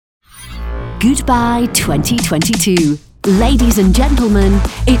Goodbye 2022. Ladies and gentlemen,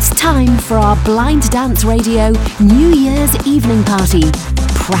 it's time for our Blind Dance Radio New Year's Evening Party.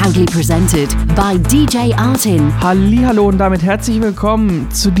 Proudly presented by DJ Artin. Hallihallo und damit herzlich willkommen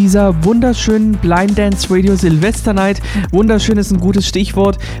zu dieser wunderschönen Blind Dance Radio Silvester Night. Wunderschön ist ein gutes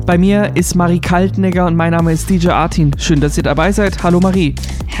Stichwort. Bei mir ist Marie Kaltenegger und mein Name ist DJ Artin. Schön, dass ihr dabei seid. Hallo Marie.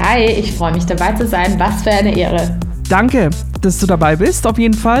 Hi, ich freue mich dabei zu sein. Was für eine Ehre. Danke, dass du dabei bist, auf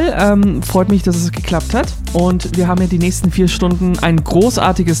jeden Fall. Freut mich, dass es geklappt hat. Und wir haben ja die nächsten 4 Stunden ein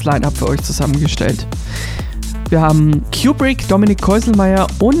großartiges Line-Up für euch zusammengestellt. Wir haben Kubrick, Dominik Keuselmeier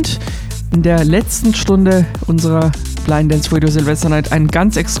und in der letzten Stunde unserer Blind Dance Radio Silvester Night ein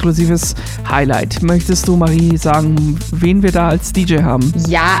ganz exklusives Highlight. Möchtest du, Marie, sagen, wen wir da als DJ haben?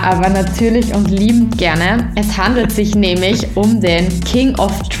 Ja, aber natürlich und liebend gerne. Es handelt sich nämlich um den King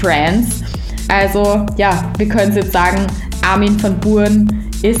of Trance. Also, ja, wir können es jetzt sagen, Armin van Buuren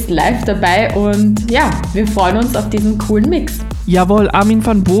ist live dabei und ja, wir freuen uns auf diesen coolen Mix. Jawohl, Armin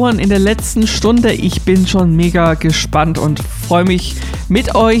van Buuren in der letzten Stunde. Ich bin schon mega gespannt und freue mich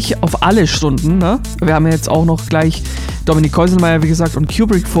mit euch auf alle Stunden. Ne? Wir haben ja jetzt auch noch gleich Dominik Keuselmeier, wie gesagt, und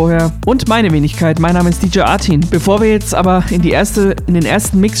Kubrick vorher. Und meine Wenigkeit, mein Name ist DJ Artin. Bevor wir jetzt aber in den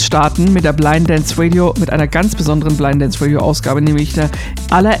ersten Mix starten mit der Blind Dance Radio, mit einer ganz besonderen Blind Dance Radio Ausgabe, nämlich der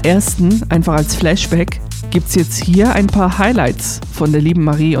allerersten, einfach als Flashback, gibt es jetzt hier ein paar Highlights von der lieben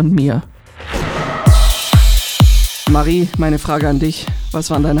Marie und mir. Marie, meine Frage an dich. Was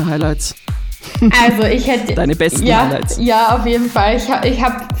waren deine Highlights? Also ich hätte... Deine besten Highlights. Ja, auf jeden Fall. Ich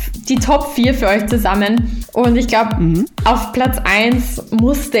hab die Top 4 für euch zusammen. Und ich glaube, auf Platz 1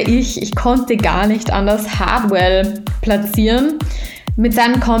 ich konnte gar nicht anders Hardwell platzieren mit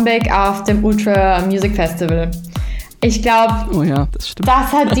seinem Comeback auf dem Ultra Music Festival. Ich glaube,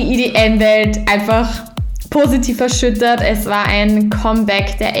 das hat die EDM-Welt einfach positiv erschüttert. Es war ein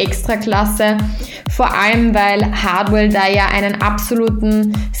Comeback der Extraklasse, vor allem weil Hardwell da ja einen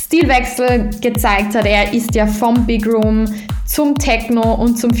absoluten Stilwechsel gezeigt hat. Er ist ja vom Big Room zum Techno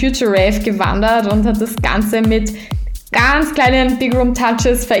und zum Future Rave gewandert und hat das Ganze mit ganz kleinen Big Room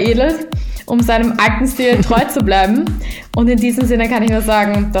Touches veredelt, um seinem alten Stil treu zu bleiben. Und in diesem Sinne kann ich nur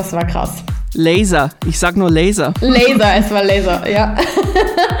sagen, das war krass. Laser, ich sag nur Laser. Laser, es war Laser, ja.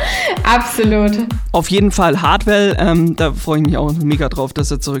 Absolut. Auf jeden Fall Hardwell, da freue ich mich auch mega drauf,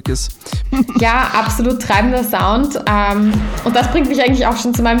 dass er zurück ist. Ja, absolut treibender Sound. Und das bringt mich eigentlich auch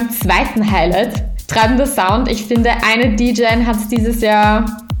schon zu meinem zweiten Highlight. Treibender Sound. Ich finde, eine DJ hat es dieses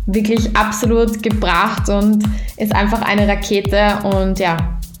Jahr wirklich absolut gebracht und ist einfach eine Rakete. Und ja,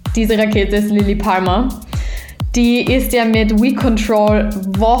 diese Rakete ist Lilli Palmer. Die ist ja mit We Control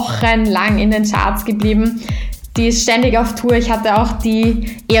wochenlang in den Charts geblieben. Die ist ständig auf Tour. Ich hatte auch die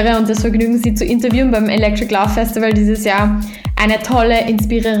Ehre und das Vergnügen, sie zu interviewen beim Electric Love Festival dieses Jahr. Eine tolle,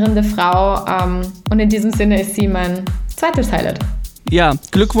 inspirierende Frau. Und in diesem Sinne ist sie mein zweites Highlight. Ja,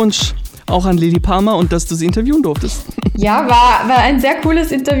 Glückwunsch auch an Lilli Palmer und dass du sie interviewen durftest. Ja, war ein sehr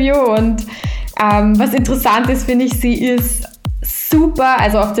cooles Interview. Und was interessant ist, finde ich, sie ist super,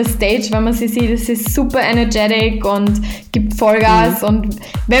 also auf der Stage, wenn man sie sieht, ist sie super energetic und gibt Vollgas. Und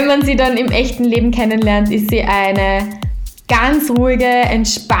wenn man sie dann im echten Leben kennenlernt, ist sie eine ganz ruhige,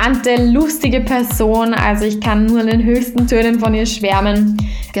 entspannte, lustige Person. Also ich kann nur in den höchsten Tönen von ihr schwärmen.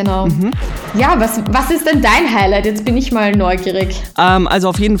 Genau. Ja, was ist denn dein Highlight? Jetzt bin ich mal neugierig. Also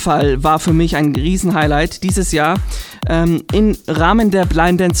auf jeden Fall war für mich ein Riesenhighlight dieses Jahr. Im Rahmen der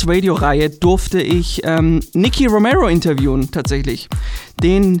Blind Dance Radio Reihe durfte ich Nicky Romero interviewen, tatsächlich.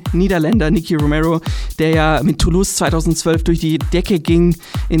 Den Niederländer Nicky Romero, der ja mit Toulouse 2012 durch die Decke ging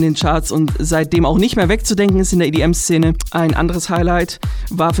in den Charts und seitdem auch nicht mehr wegzudenken ist in der EDM-Szene. Ein anderes Highlight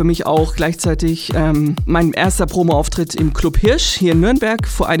war für mich auch gleichzeitig mein erster Promo-Auftritt im Club Hirsch hier in Nürnberg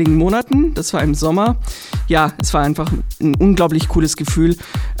vor einigen Monaten. Das war im Sommer. Ja, es war einfach ein unglaublich cooles Gefühl,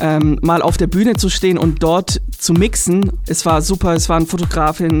 mal auf der Bühne zu stehen und dort zu mixen. Es war super, es war eine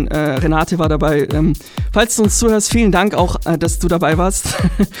Fotografin, Renate war dabei. Falls du uns zuhörst, vielen Dank auch, dass du dabei warst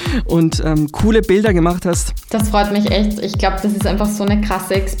und coole Bilder gemacht hast. Das freut mich echt. Ich glaube, das ist einfach so eine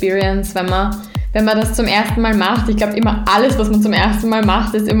krasse Experience, wenn man das zum ersten Mal macht. Ich glaube, immer alles, was man zum ersten Mal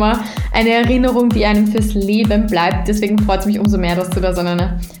macht, ist immer eine Erinnerung, die einem fürs Leben bleibt. Deswegen freut es mich umso mehr, dass du da so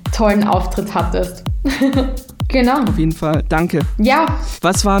einen tollen Auftritt hattest. Genau. Auf jeden Fall, danke. Ja.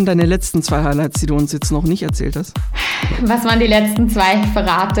 Was waren deine letzten 2 Highlights, die du uns jetzt noch nicht erzählt hast? Was waren die letzten 2? Ich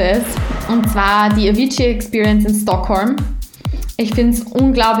verrate es. Und zwar die Avicii Experience in Stockholm. Ich finde es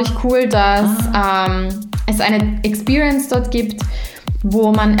unglaublich cool, dass es eine Experience dort gibt,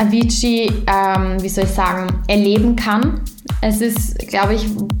 wo man Avicii, erleben kann. Es ist, glaube ich,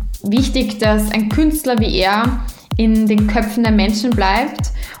 wichtig, dass ein Künstler wie er in den Köpfen der Menschen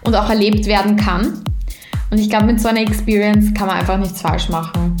bleibt und auch erlebt werden kann. Und ich glaube, mit so einer Experience kann man einfach nichts falsch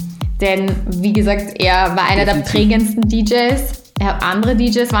machen. Denn, wie gesagt, er war einer der prägendsten DJs. Er hat andere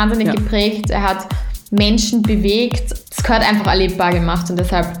DJs wahnsinnig geprägt. Er hat Menschen bewegt. Es gehört einfach erlebbar gemacht. Und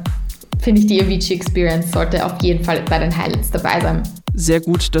deshalb finde ich, die Avicii Experience sollte auf jeden Fall bei den Highlights dabei sein. Sehr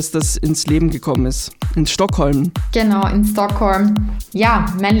gut, dass das ins Leben gekommen ist. In Stockholm. Genau, in Stockholm. Ja,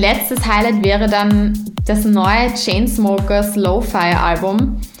 mein letztes Highlight wäre dann das neue Chainsmokers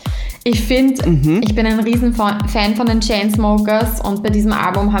Lo-Fi-Album. Ich finde, ich bin ein riesen Fan von den Chainsmokers und bei diesem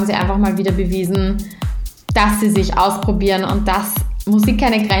Album haben sie einfach mal wieder bewiesen, dass sie sich ausprobieren und dass Musik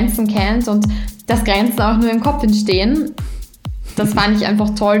keine Grenzen kennt und dass Grenzen auch nur im Kopf entstehen. Das fand ich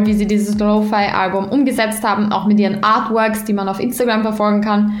einfach toll, wie sie dieses Lo-Fi-Album umgesetzt haben, auch mit ihren Artworks, die man auf Instagram verfolgen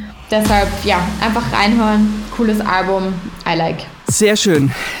kann. Deshalb, ja, einfach reinhören. Cooles Album. I like. Sehr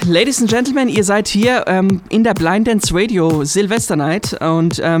schön. Ladies and Gentlemen, ihr seid hier in der Blind Dance Radio Silvester Night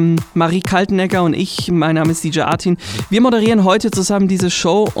und Marie Kaltenegger und ich, mein Name ist DJ Artin, wir moderieren heute zusammen diese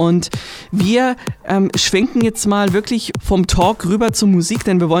Show und wir schwenken jetzt mal wirklich vom Talk rüber zur Musik,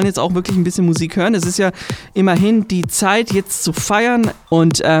 denn wir wollen jetzt auch wirklich ein bisschen Musik hören. Es ist ja immerhin die Zeit jetzt zu feiern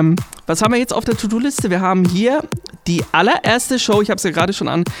und was haben wir jetzt auf der To-Do-Liste? Wir haben hier die allererste Show, ich habe es ja gerade schon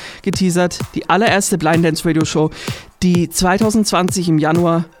angeteasert, die allererste Blind Dance Radio Show, die 2020 im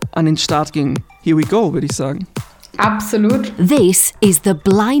Januar an den Start ging. Here we go, würde ich sagen. Absolut. This is the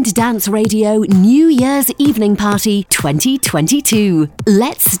Blind Dance Radio New Year's Evening Party 2022.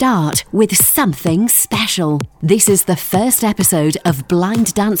 Let's start with something special. This is the first episode of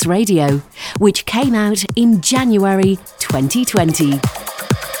Blind Dance Radio, which came out in January 2020.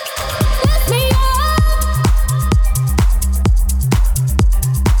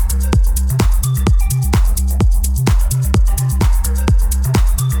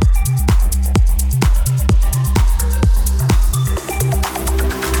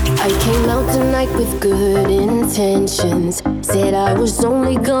 With good intentions, said I was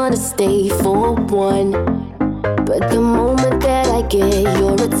only gonna stay for one. But the moment that I get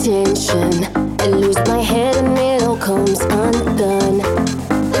your attention, I lose my head and it all comes undone.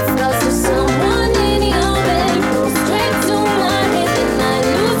 It's not for someone in your bed, go straight to my head and I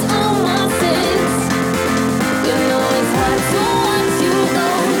lose all my sense. You know it's hard to want you go,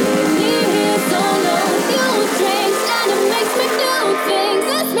 leave me here so long. You change and it makes me do things.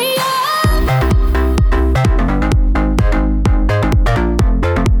 Lift me up.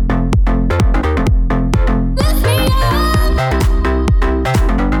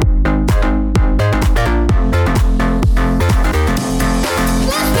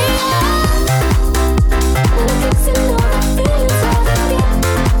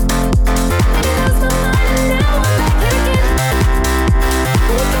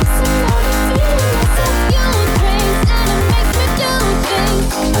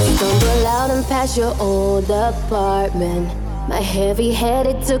 Your old apartment, my heavy head,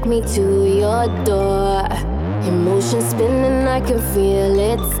 it took me to your door. Emotions spinning, I can feel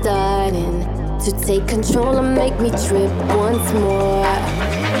it starting to take control and make me trip once more.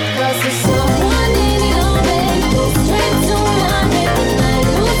 Cause there's someone in your bed, go straight to my head and I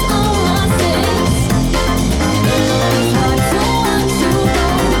lose all my sense. You know it's hard to want you go,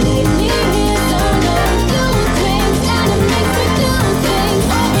 leave me here so long. You change and it makes me do things.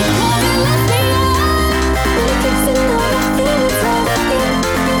 Because you left me fixing all the feelings I feel.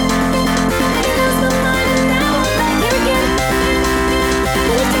 I lost my mind and now I'm back here again.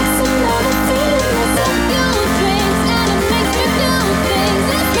 Fixing all the feelings I feel. You change and it makes me do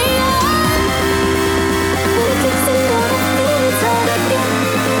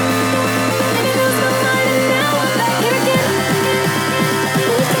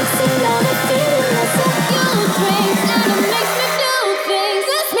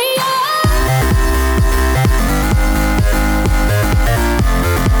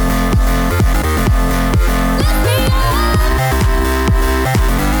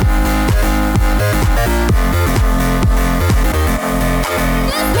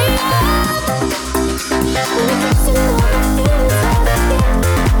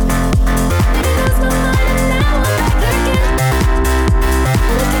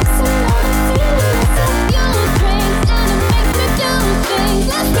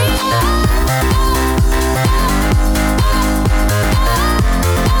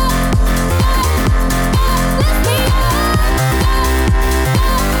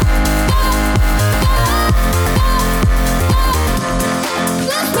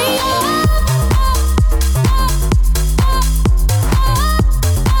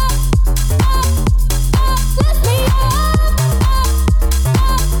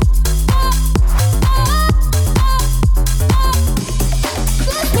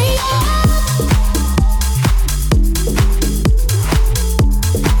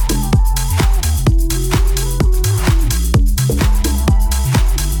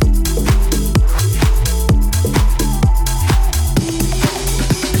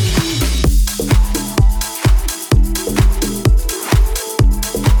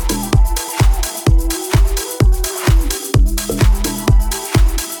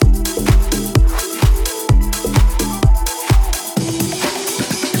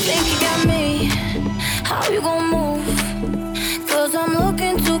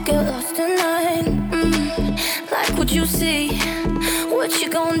you see? What you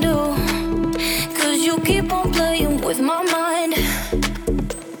gonna do? 'Cause you keep on playing with my mind.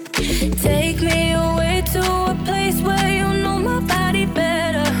 Take me away to a place where you know my body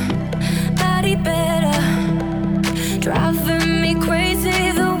better, body better. Driving me crazy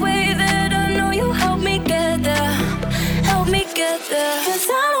the way that I know you help me get there, help me get there. 'Cause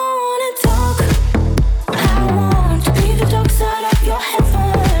I don't wanna talk, I want to be the dark side of your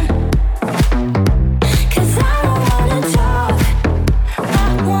heaven. 'Cause I don't wanna talk, I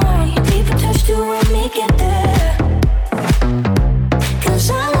want your deeper touch to help me get there. 'Cause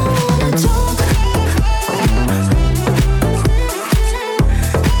I don't wanna talk.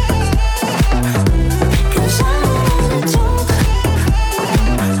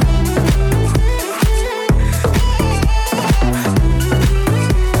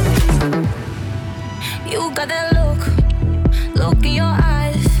 Got that look in your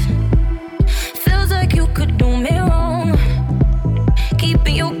eyes. Feels like you could do me wrong.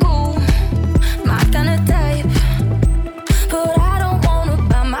 Keeping you cool, my kind of type. But I don't wanna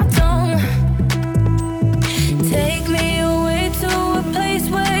bite my tongue. Take me away to a place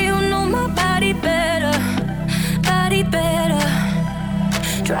where you know my body better, body better.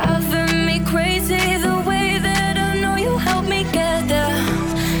 Driving me crazy the way that I know you help me get there,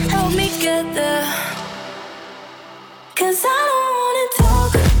 help me get there. 'Cause I don't wanna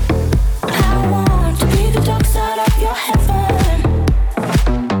talk, I want to be the dark side of your heaven.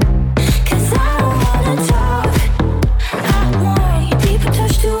 'Cause I don't wanna talk, I want your deeper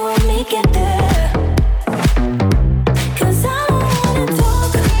touch to help me get there. 'Cause I don't wanna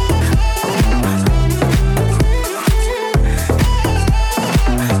talk.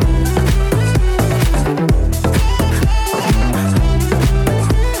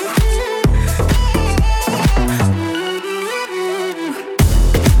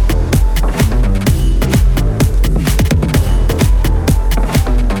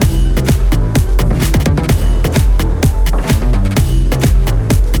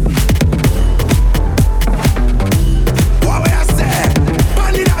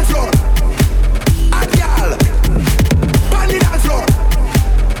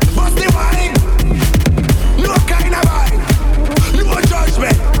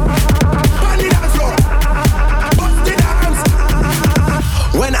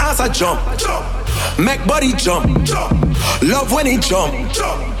 Jump, make body jump, love when it jump,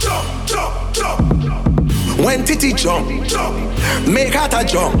 when titty jump, make heart a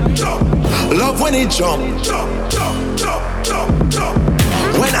jump, love when it jump,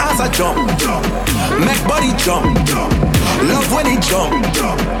 when ass a jump, make body jump, love when it jump,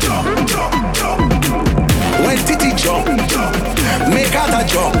 when titty jump, make heart a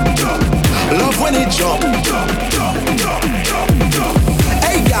jump, love when it jump.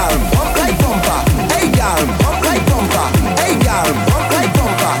 Hey girl, bump like bumper. Hey girl, bump like bumper. Hey girl, bump like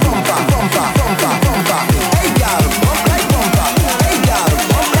bumper. Bumper, bumper, bumper, bumper. Hey girl, bump like bumper. Hey girl,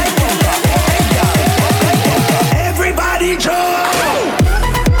 bump like bumper. Hey girl, bump like bumper. Everybody jump!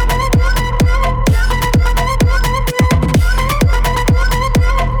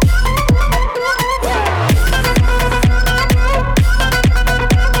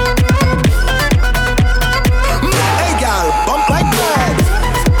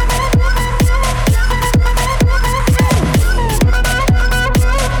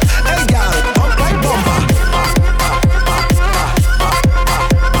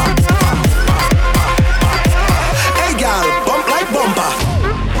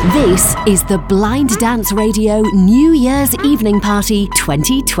 This is the Blind Dance Radio New Year's Evening Party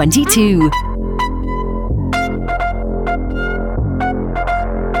 2022.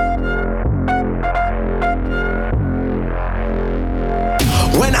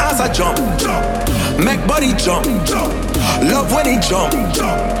 When ass a jump, make body jump, love when it jump,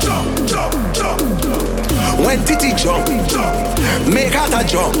 when titty jump, make heart a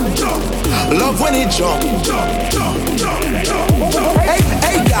jump, love when it jump. Hey,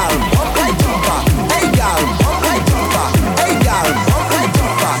 hey girl, bump like bumper. Hey girl, bump like bumper. Hey girl, bump like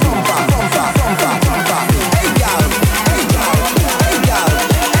bumper. Bumper, bumper, bumper, bumper. Hey girl, hey girl, hey girl,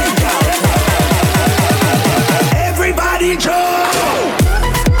 hey girl. Everybody jump!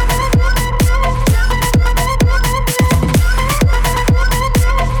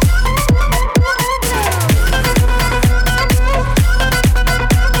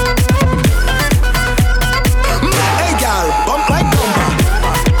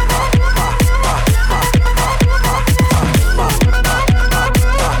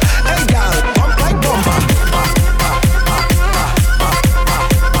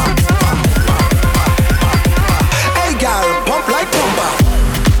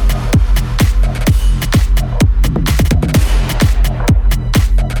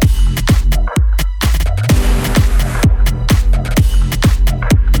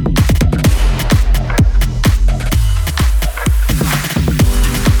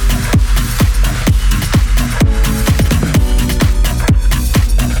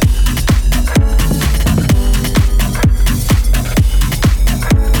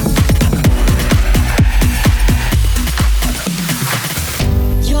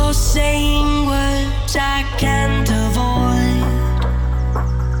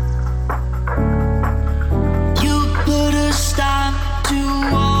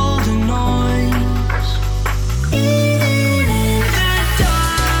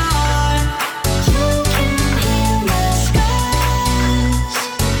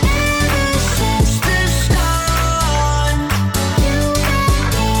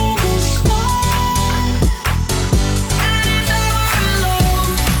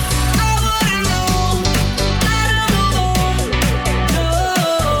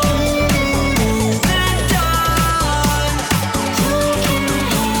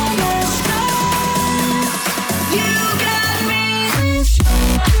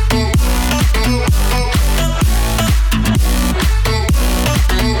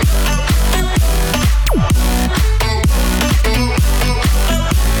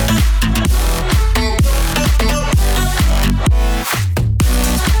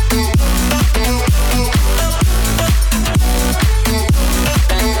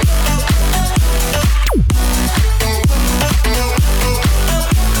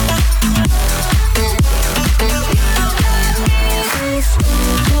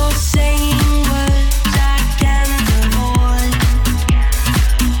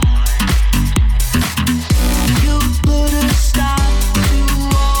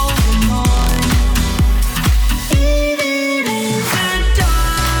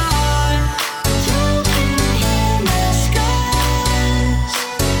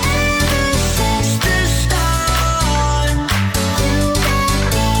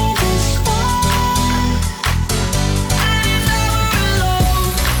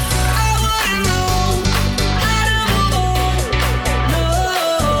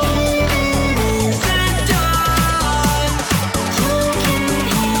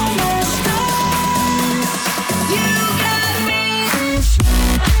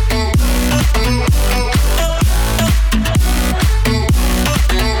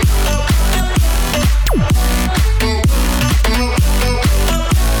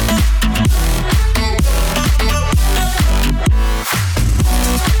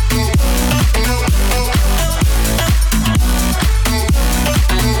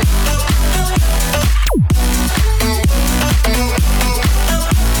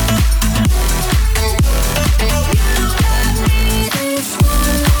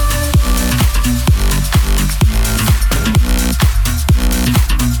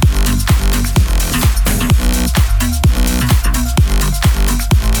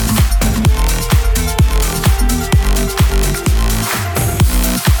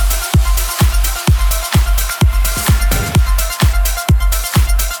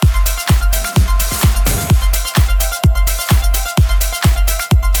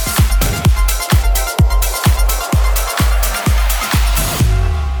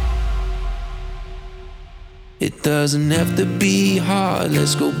 doesn't have to be hard.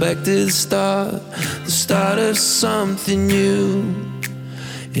 Let's go back to the start of something new.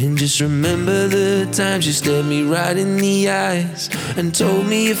 And just remember the times you stared me right in the eyes and told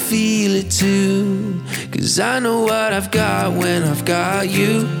me you feel it too. 'Cause I know what I've got when I've got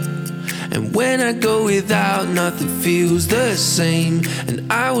you. And when I go without, nothing feels the same. And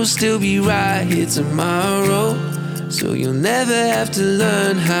I will still be right here tomorrow. So you'll never have to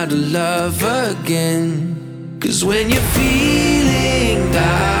learn how to love again. 'Cause when you're feeling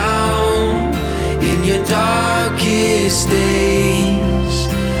down in your darkest days,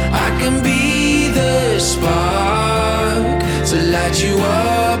 I can be the spark to light you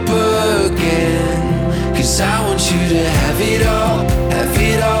up again. 'Cause I want you to have it all,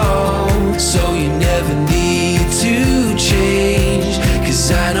 so you never need to change. 'Cause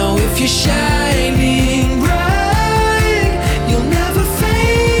I know if you're shining bright, you'll never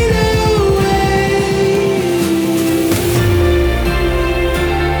fade away.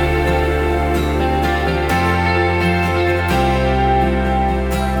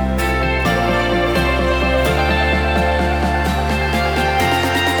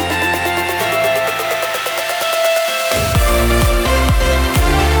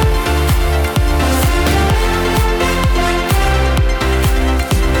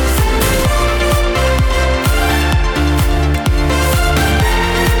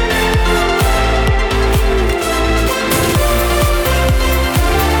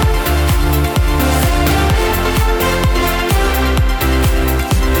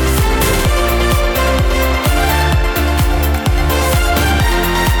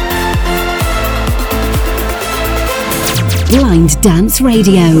 Blind Dance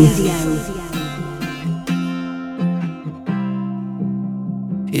Radio.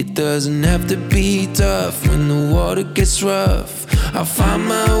 It doesn't have to be tough when the water gets rough. I'll find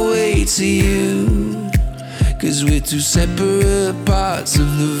my way to you. 'Cause we're two separate parts of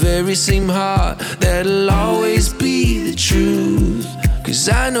the very same heart that'll always be the truth. 'Cause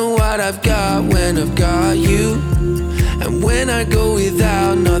I know what I've got when I've got you. And when I go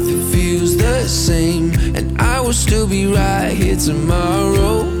without, nothing feels the same. And I will still be right here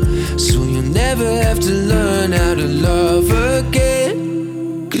tomorrow. So you'll never have to learn how to love again.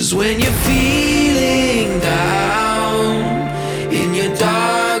 'Cause when you're feeling down in your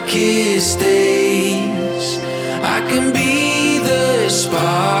darkest days, I can be the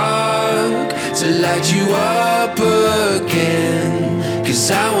spark to light you up again. 'Cause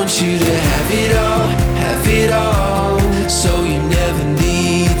I want you to have it all, so you never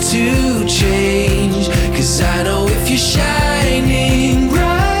need to change. 'Cause I know if you're shining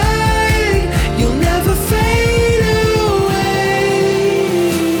bright, you'll never fade away.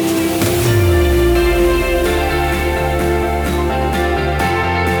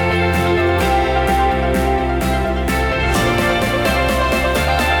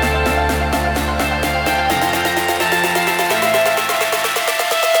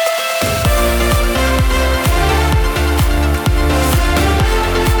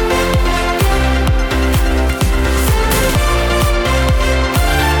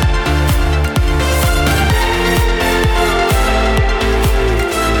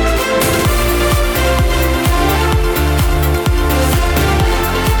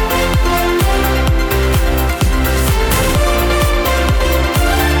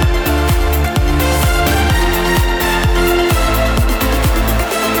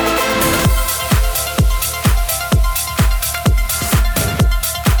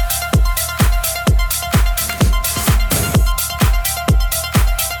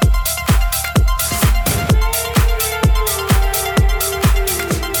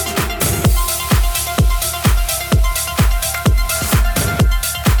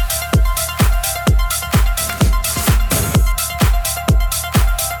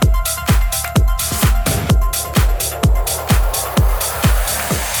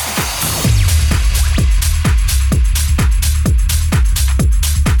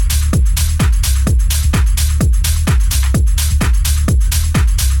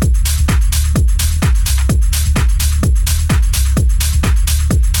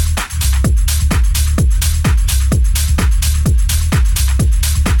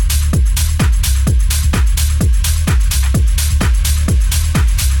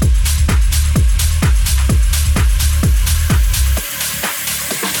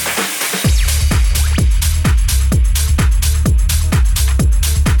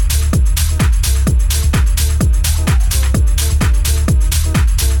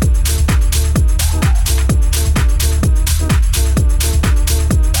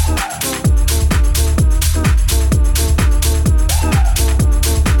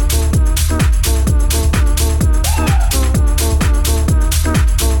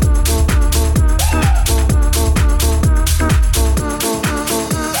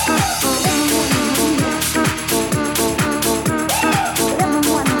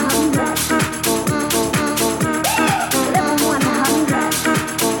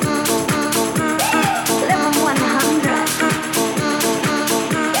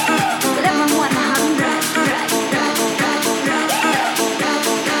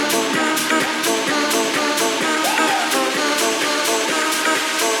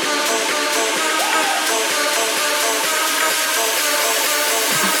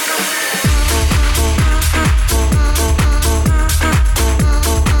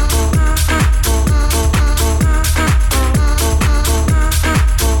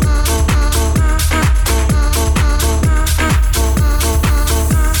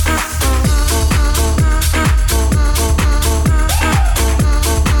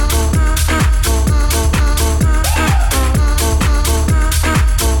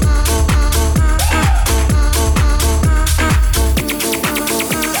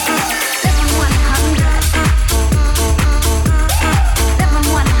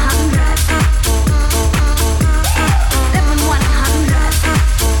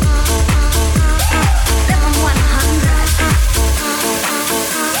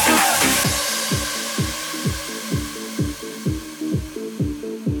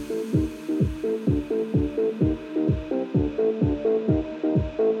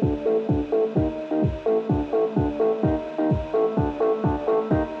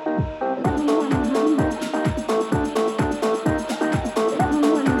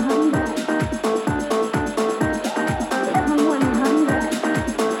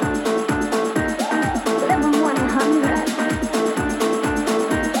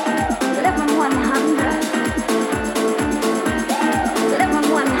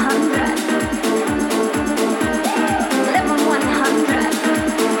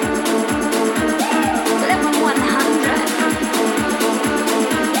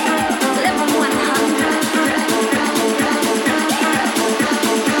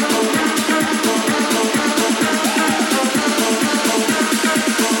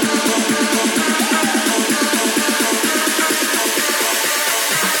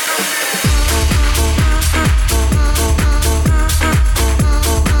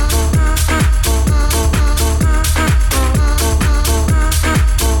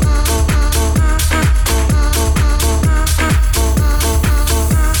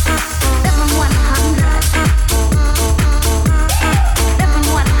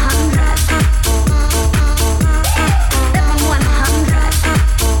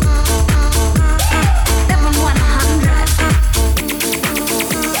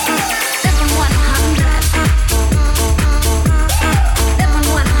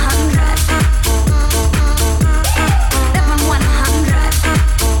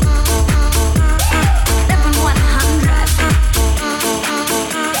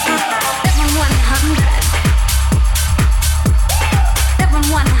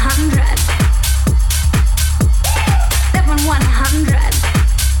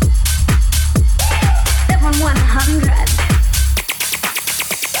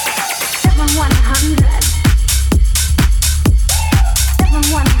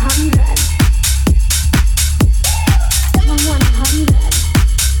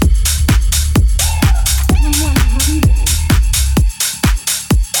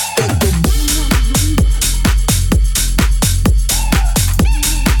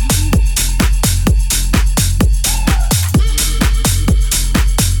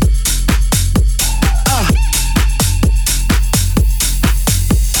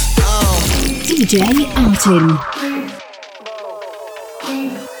 DJ Artin.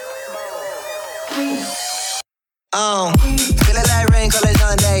 Feeling like rain, call it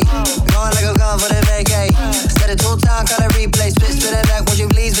Sunday. Going like I'm gone for the vacay. Set it 2 times, call it replay. Spit it back, won't you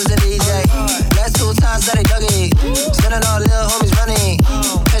please, Mr. DJ? Last 2 times, that it duggy. Sending all little homies running.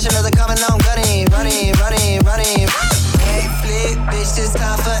 Catch another coming, now I'm gunning. Running. Hey, flip, bitch, this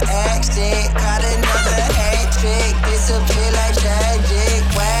time for action. Got another hat trick. Disappear like tragic.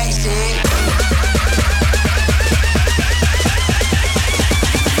 Wax it.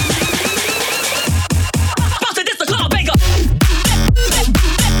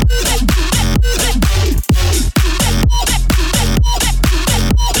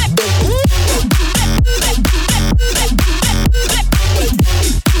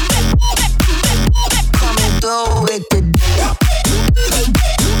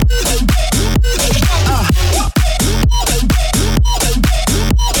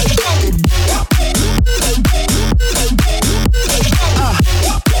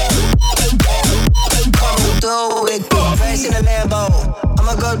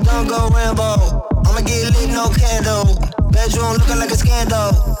 Don't go Rambo. I'ma get lit, no candle. Bedroom looking like a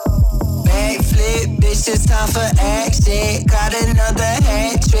scandal. Backflip, bitch, it's time for action. Got another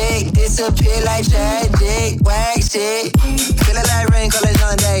hat trick. Disappear like tragic. Wax it. Feeling like rain, call it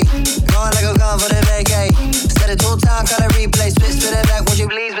Sunday. Going like I'm gone for the vacay. Set it 2 times, call it replay. Spit it back, won't you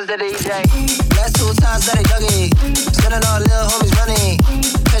please, Mr. DJ? Last 2 times, that it duggy. Sending all little homies running.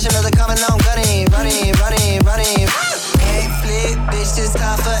 Catch another coming, now I'm gunning. Running. Flip, bitch, this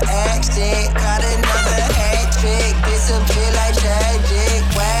time for action. Got another hat trick. Disappear like tragic.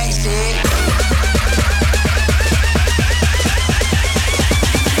 Wax it.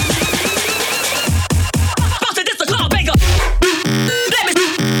 Boston, this the club baker. Let me.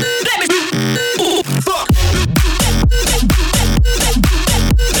 Ooh, fuck.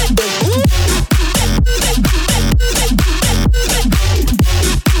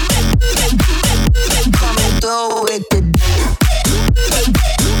 Coming through with the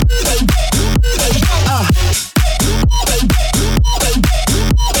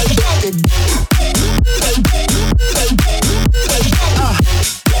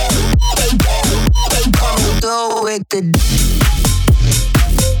with the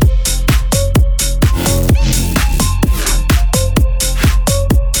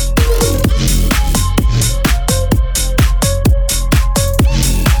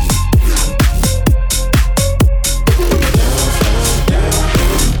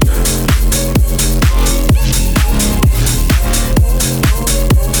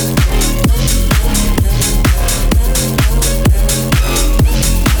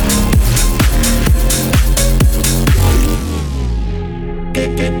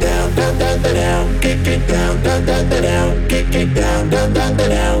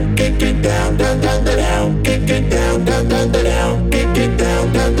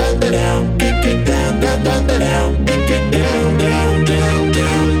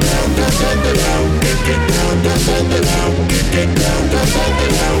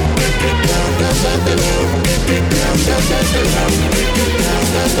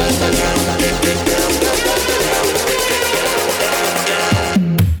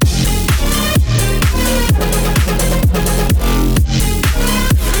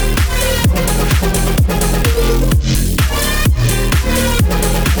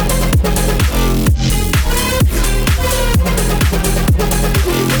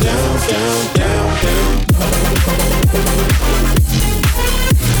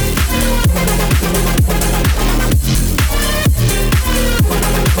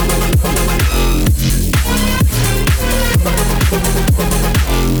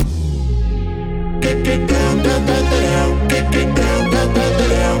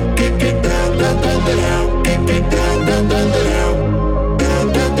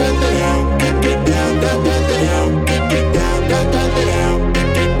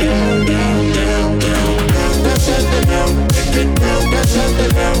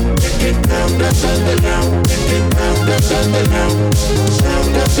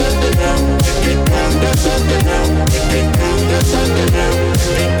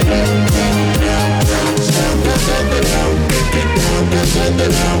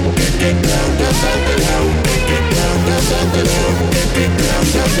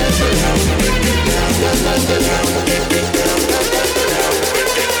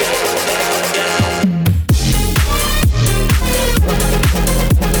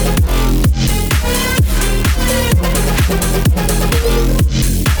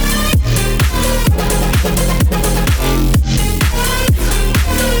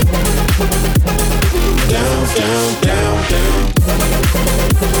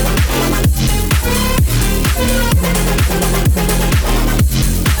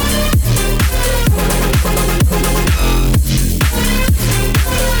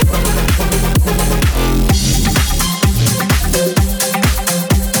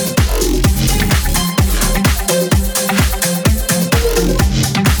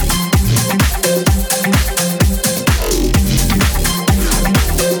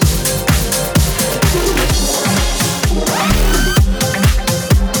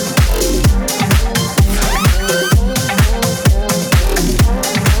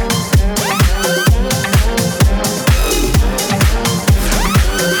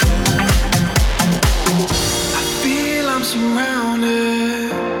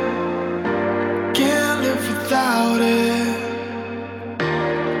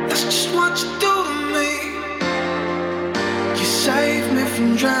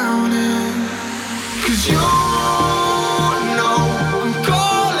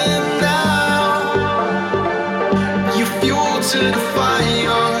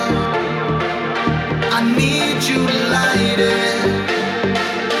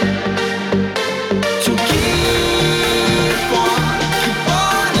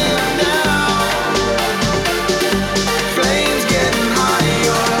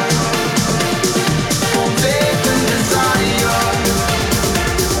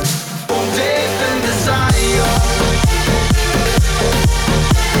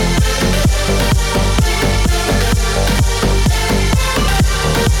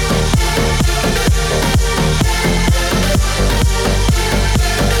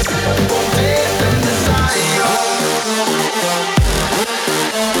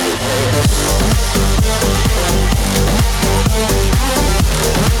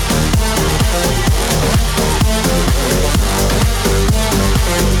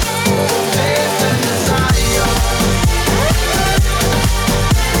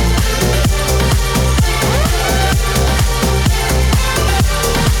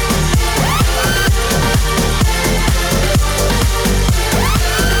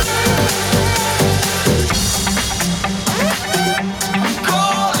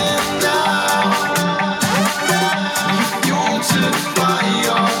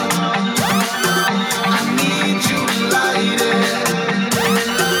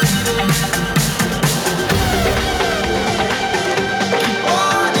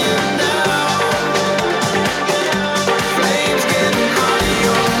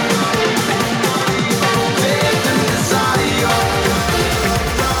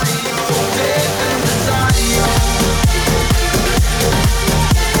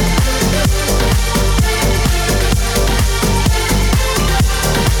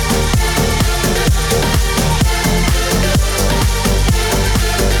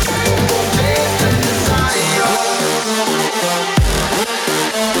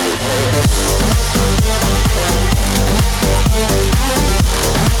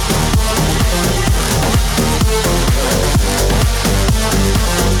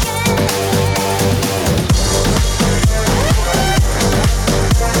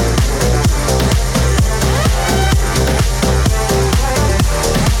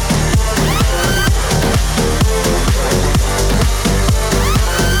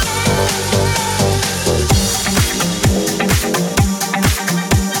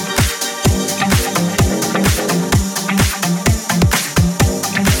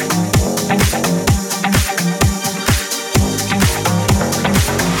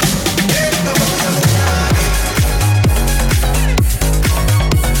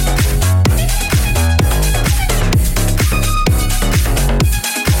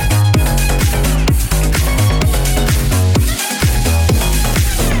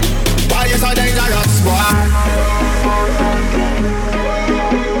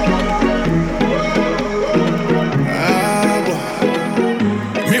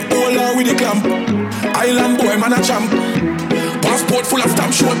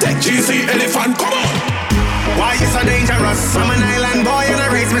GC elephant, come on. Why you so dangerous? I'm an island boy and I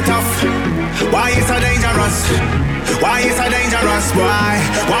raise me tough. Why you so dangerous? Why you so dangerous?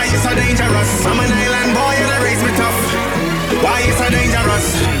 Why you so dangerous? I'm an island boy and I raise me tough. Why you so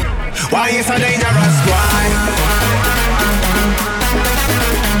dangerous? Why you so dangerous? Why?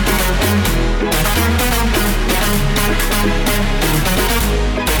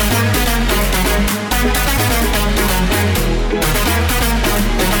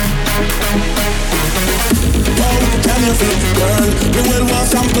 Can you feel it, girl? We will want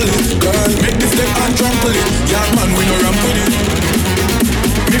sample it, girl. Make this step and trample it. Yeah, man, we no ramp with it.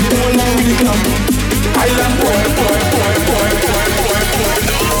 We pull along with the clamp. Island boy.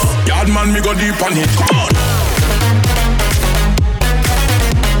 No. Yard man, me go deep on it. Come on.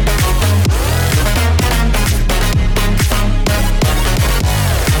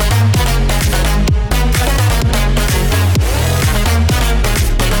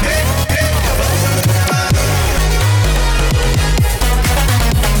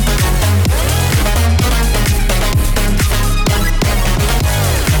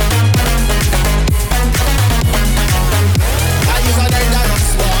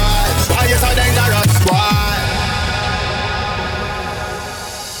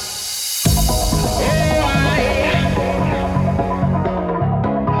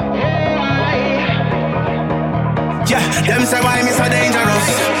 Them say why me so dangerous,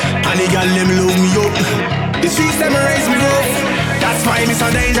 and the girl them love me up. The streets them raise me rough, that's why me so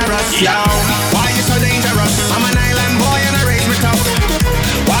dangerous. Yo, why you so dangerous? I'm an island boy and I raise me tough.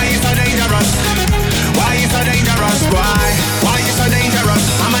 Why you so dangerous? Why you so dangerous? Why you so dangerous?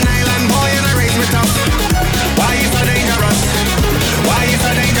 I'm an island boy and I raise me tough.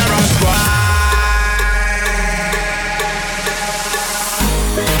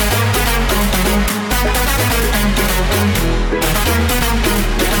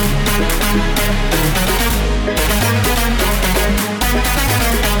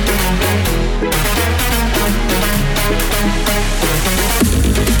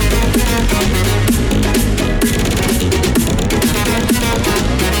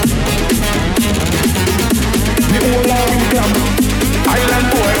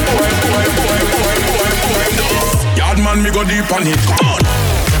 man, me go deep on it. Come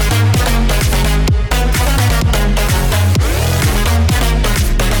on.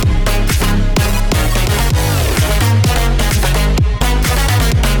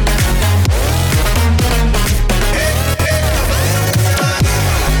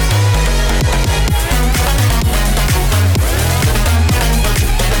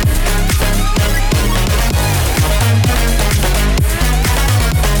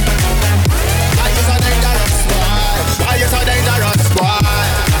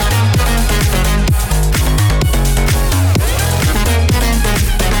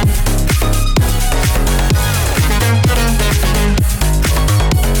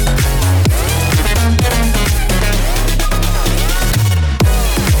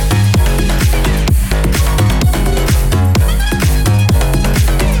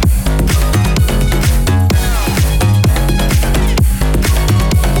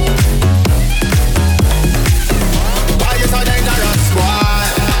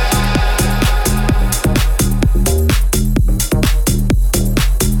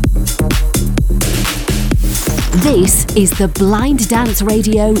 This is the Blind Dance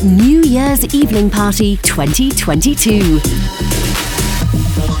Radio New Year's Evening Party 2022.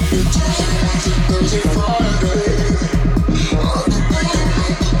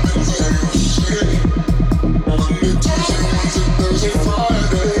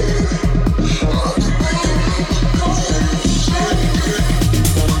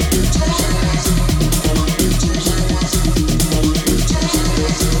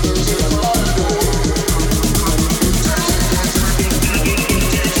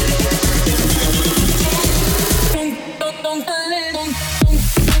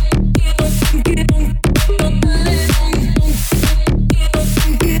 Don't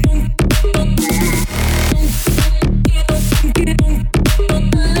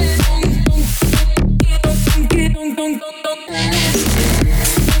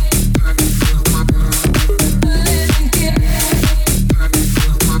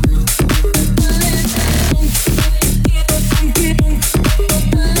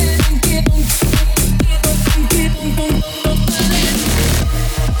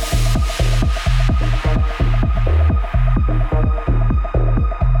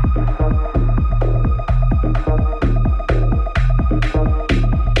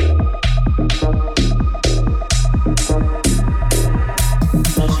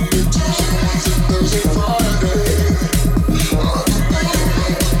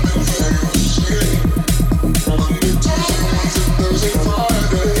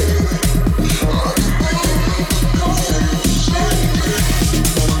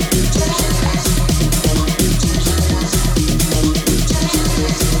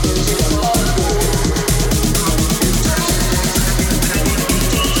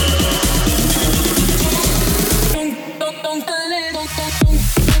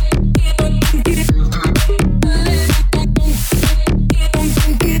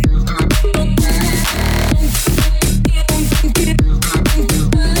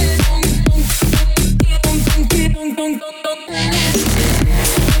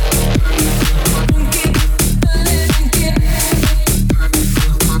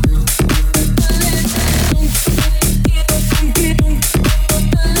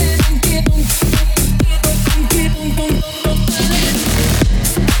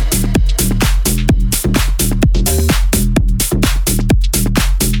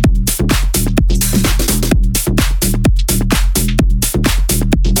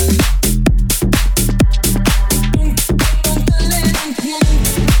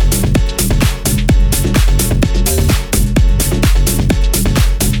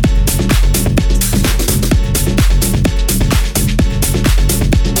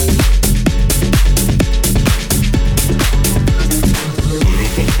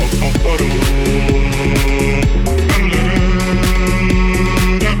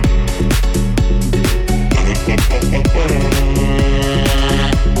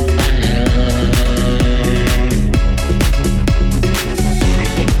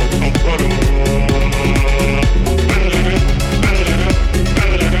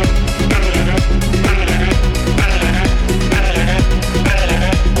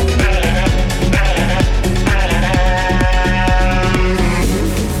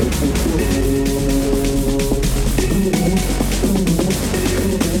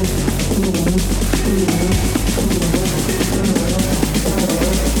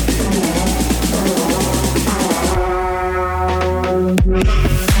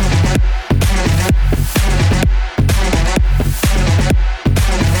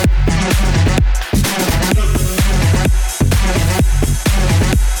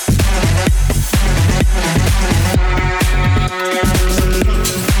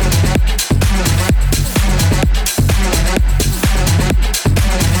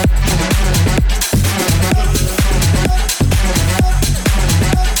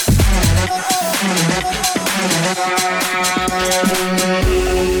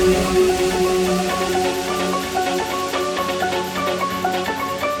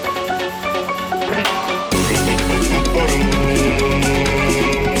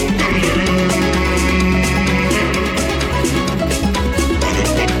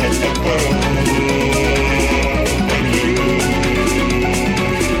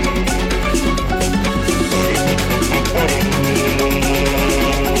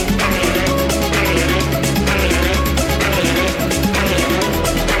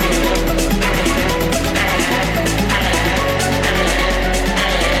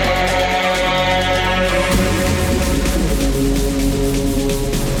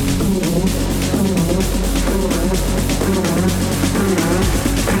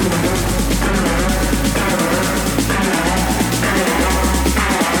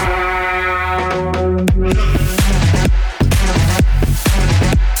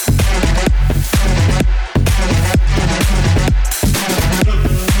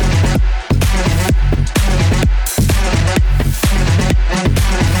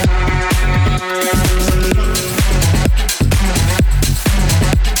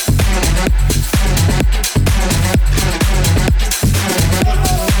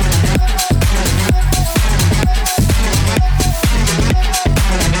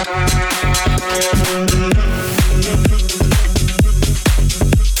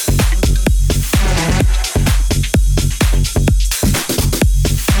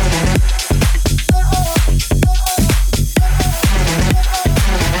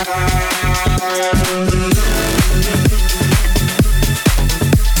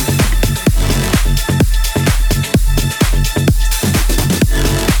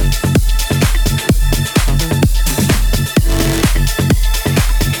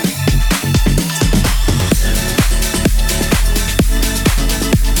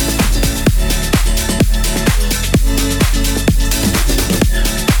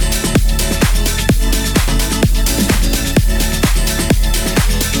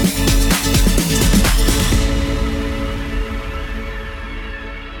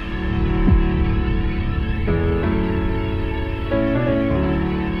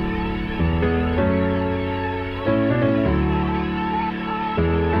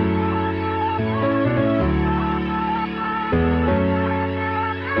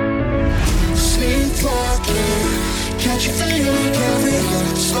Can't you feel it? Carry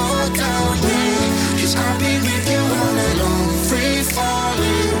on, slow down, yeah. 'Cause I'll be with you all night long. Free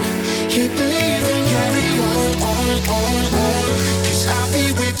falling, keep believing, carry on. 'Cause I'll be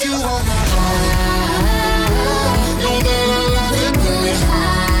with you all night long. Know that I love it when we're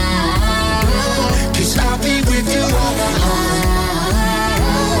high. 'Cause I'll be with you all night long.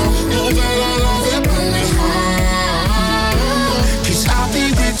 Know that I love it when we're high. 'Cause I'll be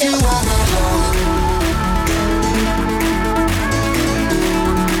with you all night long.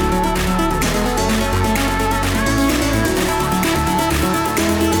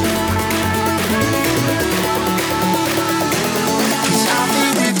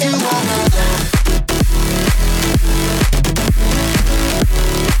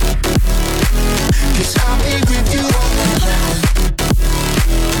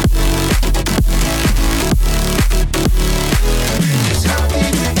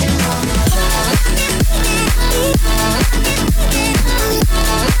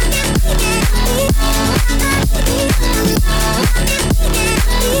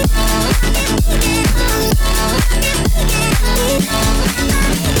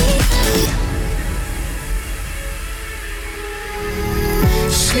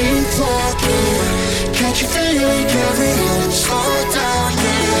 Can't you feel it? Carry on, slow down,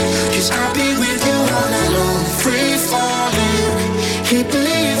 yeah. 'Cause I'll be with you all night long. Free falling, keep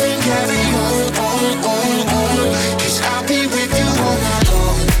believing, carry on. 'Cause I'll be with you all night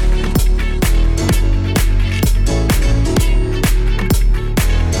long.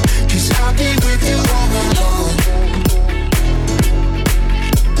 'Cause I'll be with you all night long.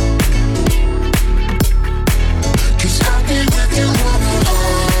 'Cause I'll be with you all night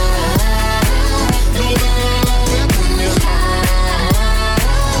long.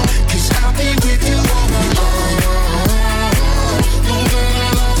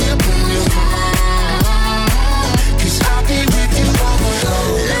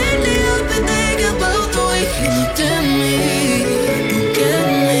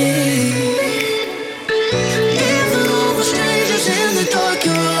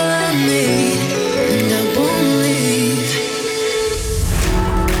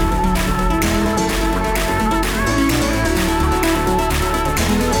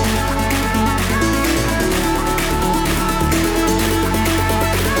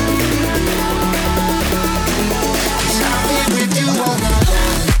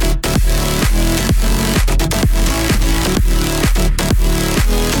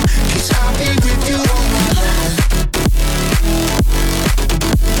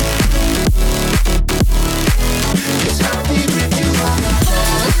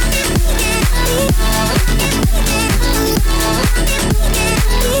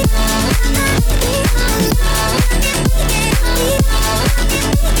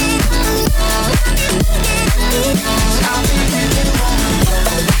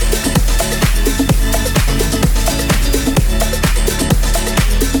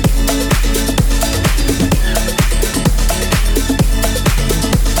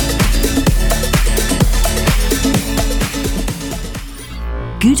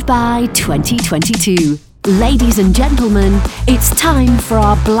 Goodbye 2022. Ladies and gentlemen, it's time for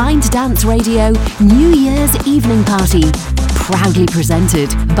our Blind Dance Radio New Year's Evening Party. Proudly presented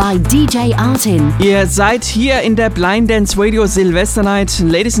by DJ Artin. Ihr seid hier in der Blind Dance Radio Silvester Night.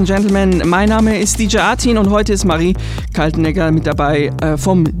 Ladies and Gentlemen, mein Name ist DJ Artin und heute ist Marie Kaltenegger mit dabei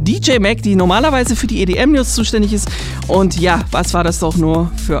vom DJ Mac, die normalerweise für die EDM News zuständig ist. Und ja, was war das doch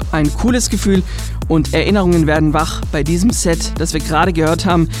nur für ein cooles Gefühl und Erinnerungen werden wach bei diesem Set, das wir gerade gehört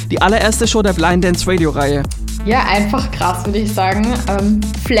haben. Die allererste Show der Blind Dance Radio Reihe. Ja, einfach krass, würde ich sagen.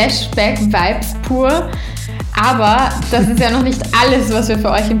 Flashback-Vibes pur. Aber das ist ja noch nicht alles, was wir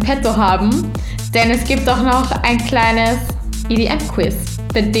für euch im Petto haben, denn es gibt auch noch ein kleines EDM-Quiz,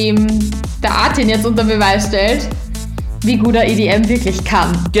 bei dem der Artin jetzt unter Beweis stellt, wie gut er EDM wirklich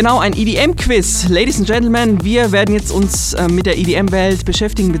kann. Genau, ein EDM-Quiz. Ladies and Gentlemen, wir werden jetzt uns mit der EDM-Welt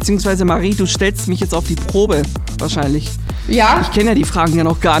beschäftigen, beziehungsweise Marie, du stellst mich jetzt auf die Probe wahrscheinlich. Ja. Ich kenne ja die Fragen ja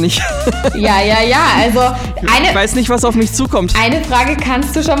noch gar nicht. Ja, also ich weiß nicht, was auf mich zukommt. Eine Frage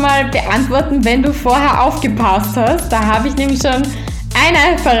kannst du schon mal beantworten, wenn du vorher aufgepasst hast. Da habe ich nämlich schon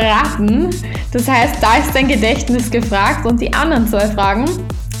eine verraten. Das heißt, da ist dein Gedächtnis gefragt und die anderen 2 Fragen,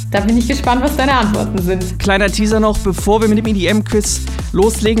 da bin ich gespannt, was deine Antworten sind. Kleiner Teaser noch, bevor wir mit dem EDM-Quiz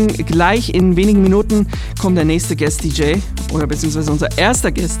loslegen. Gleich in wenigen Minuten kommt der nächste Guest-DJ oder beziehungsweise unser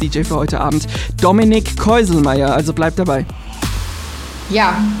erster Guest-DJ für heute Abend, Dominik Keuselmeier. Also bleibt dabei.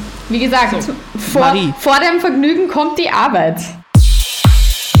 Ja, wie gesagt, so, vor dem Vergnügen kommt die Arbeit.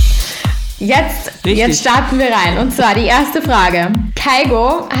 Jetzt starten wir rein. Und zwar die erste Frage.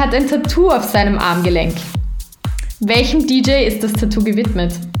 Kygo hat ein Tattoo auf seinem Armgelenk. Welchem DJ ist das Tattoo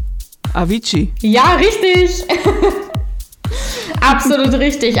gewidmet? Avicii. Ja, richtig. Absolut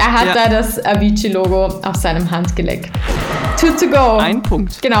richtig. Er hat da das Avicii-Logo auf seinem Handgelenk. 2 to go. 1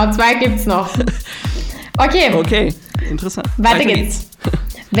 Punkt. Genau, 2 gibt's noch. Okay, interessant. Weiter geht's.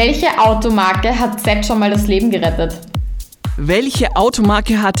 Welche Automarke hat Z schon mal das Leben gerettet? Welche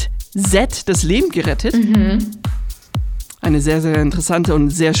Automarke hat Z das Leben gerettet? Eine sehr, sehr interessante und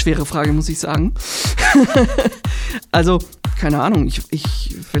sehr schwere Frage, muss ich sagen. Also, keine Ahnung,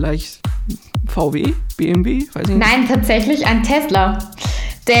 ich vielleicht VW, BMW, weiß ich nicht. Nein, tatsächlich ein Tesla.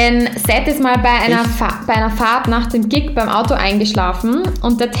 Denn Seth ist mal bei einer Fahrt nach dem Gig beim Auto eingeschlafen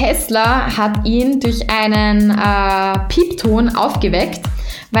und der Tesla hat ihn durch einen Piepton aufgeweckt,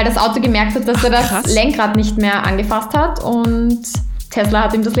 weil das Auto gemerkt hat, dass er das Lenkrad nicht mehr angefasst hat und Tesla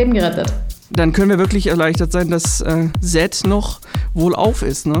hat ihm das Leben gerettet. Dann können wir wirklich erleichtert sein, dass Seth noch wohlauf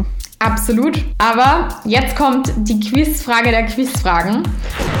ist, ne? Absolut. Aber jetzt kommt die Quizfrage der Quizfragen.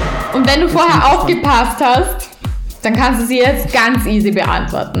 Und wenn du vorher aufgepasst hast, dann kannst du sie jetzt ganz easy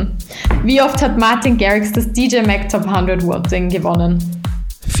beantworten. Wie oft hat Martin Garrix das DJ Mag Top 100 Voting gewonnen?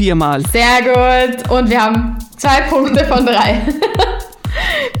 4-mal. Sehr gut. Und wir haben 2 Punkte von 3.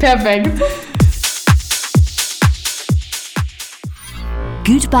 Perfekt.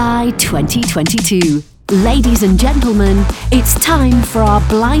 Goodbye 2022. Ladies and gentlemen, it's time for our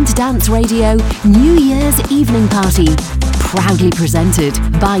Blind Dance Radio New Year's Evening Party. Proudly presented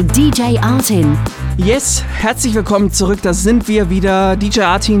by DJ Artin. Yes, herzlich willkommen zurück, das sind wir wieder. DJ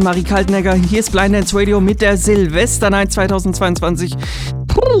Artin, Marie Kaltenegger, hier ist Blind Dance Radio mit der Silvesternight 2022.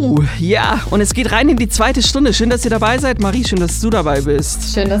 Ja, und es geht rein in die 2. Stunde. Schön, dass ihr dabei seid. Marie, schön, dass du dabei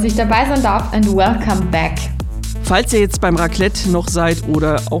bist. Schön, dass ich dabei sein darf and welcome back. Falls ihr jetzt beim Raclette noch seid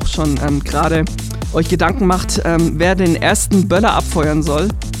oder auch schon gerade euch Gedanken macht, wer den ersten Böller abfeuern soll,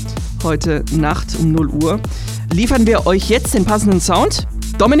 heute Nacht um 0 Uhr, liefern wir euch jetzt den passenden Sound.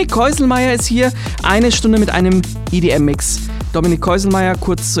 Dominik Keuselmeier ist hier, 1 Stunde mit einem EDM-Mix. Dominik Keuselmeier,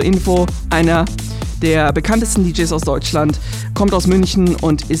 kurz zur Info, einer der bekanntesten DJs aus Deutschland, kommt aus München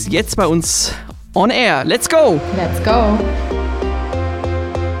und ist jetzt bei uns on air. Let's go! Let's go!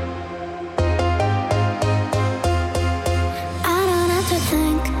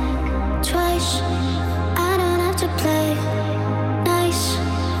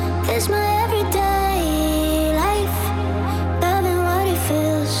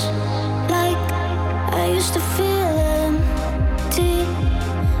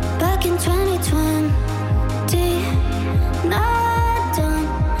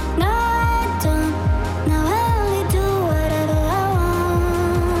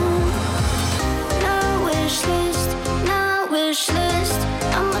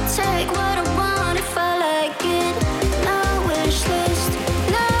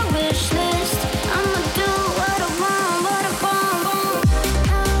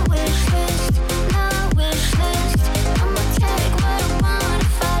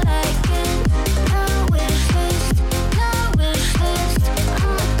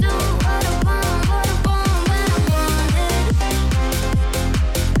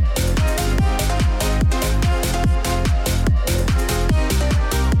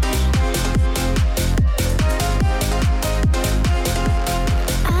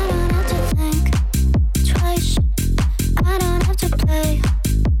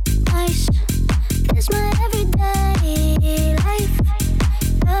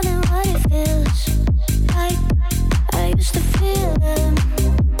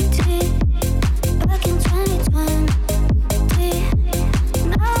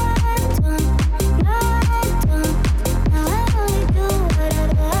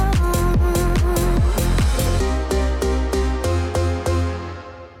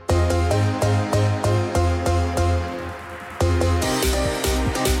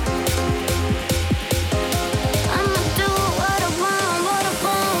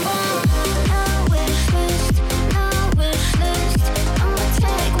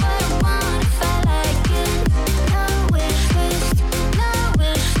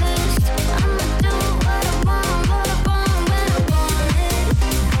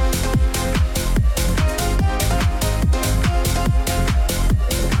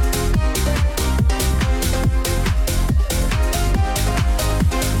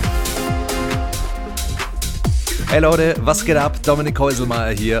 Hey Leute, was geht ab? Dominik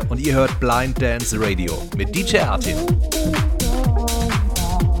Keuselmeier hier und ihr hört Blind Dance Radio mit DJ Artin.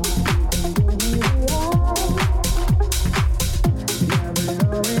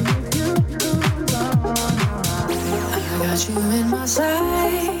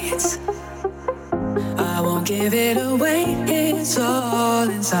 Give it away, it's all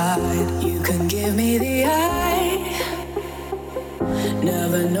inside. You can give me the eye,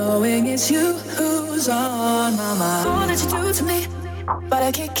 Never knowing it's you who's on my mind. All that you do to me, but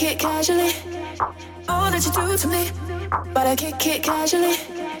I kick it casually. All that you do to me, but I kick it casually.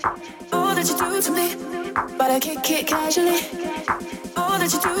 All that you do to me, but I kick it casually. All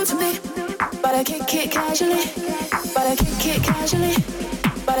that you do to me, but I kick it casually. But I kick it casually.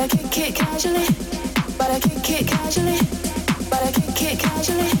 But I kick it casually. But I kick it casually. But I kick it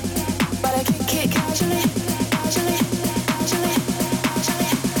casually. But I kick it casually. Casually. Casually. Casually.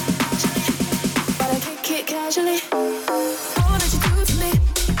 But I kick it casually. All that you do to me,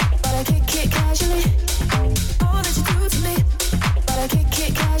 but I kick it casually. All that you do to me, but I kick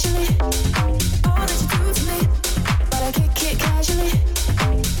it casually. All that you do to me, but I kick it casually.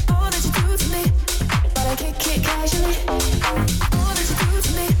 All that you do to me, but I kick it casually. All that you do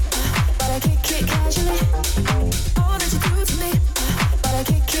to me, but I kick it casually. All that you do to me, but I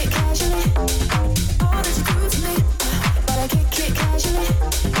kick it casually. All that you do to me, but I kick it casually.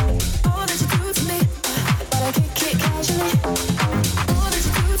 All that you do to me, but I kick it casually. All that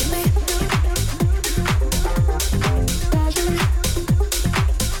you do to me, casually.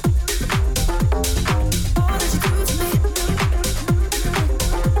 All that you do to me,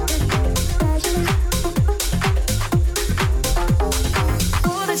 casually.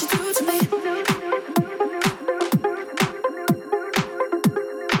 All that you do to me.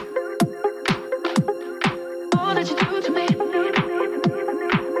 All that you do to me.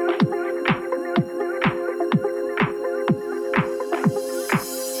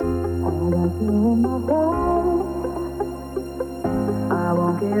 I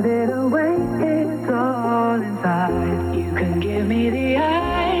won't give it away, it's all inside. You can give me the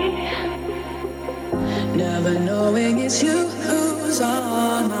eye. Never knowing it's you who's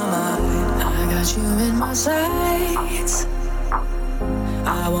on my mind. I got you in my sights.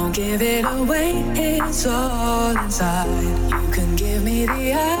 I won't give it away, it's all inside. You can give me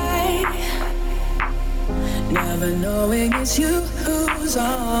the eye. Never knowing it's you who's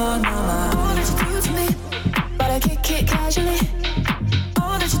on my mind. All that you do to me, but I kick it casually.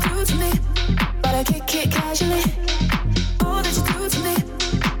 All that you do to me, but I kick it casually. All that you do to me,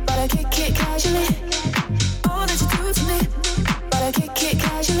 but I kick it casually. All that you do to me, but I kick it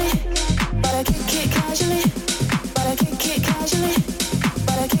casually. But I kick it casually. But I kick it casually.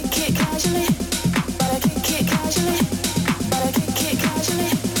 But I kick it casually. But I kick it casually. But I kick it casually.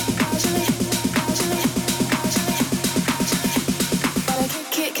 Casually. Casually. Casually. But I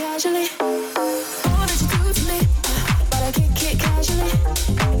kick it casually. All that you do to me, but I kick it casually.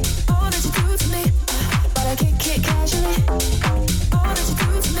 All that you do to me, but I kick it casually. All that you do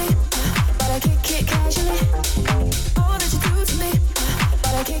to me, but I kick it casually. All that you do to me, but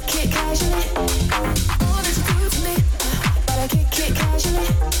I kick it casually. All that you do to me, but I kick it casually.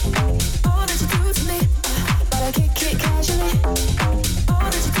 All that you do to me, but I kick it casually. All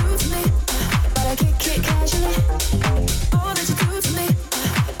that you do to me, but I kick it casually. All that you do to me,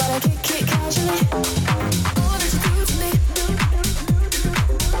 but I kick it casually. All that you do to me.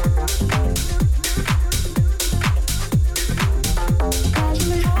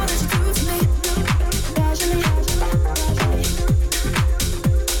 Casually. All that you do to me. Casually. Casually.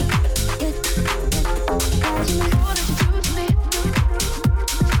 Casually. All that you do to me.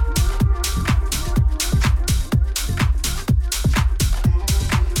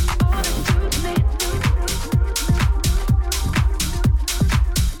 All that you do to me.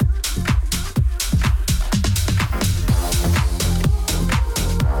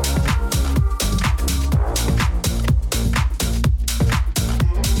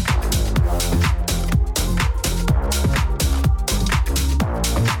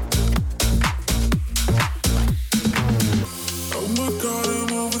 Oh my God, I'm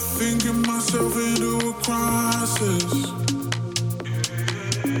overthinking myself into a crisis.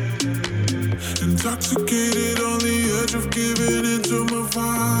 Intoxicated on the edge of giving into my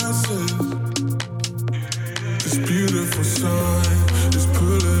vices. This beautiful sign is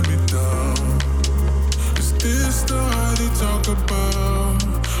pulling me down. Is this the high they talk about?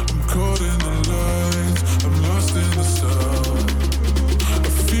 I'm caught in the lights, I'm lost in the sound. I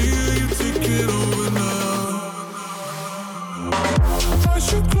feel you taking over now. I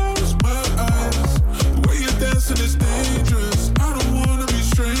should close my eyes. The way you're dancing is dangerous. I don't wanna be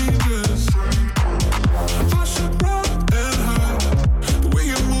strangers. I should run and hide. The way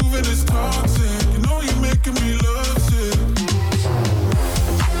you're moving is toxic. You know you're making me love sick.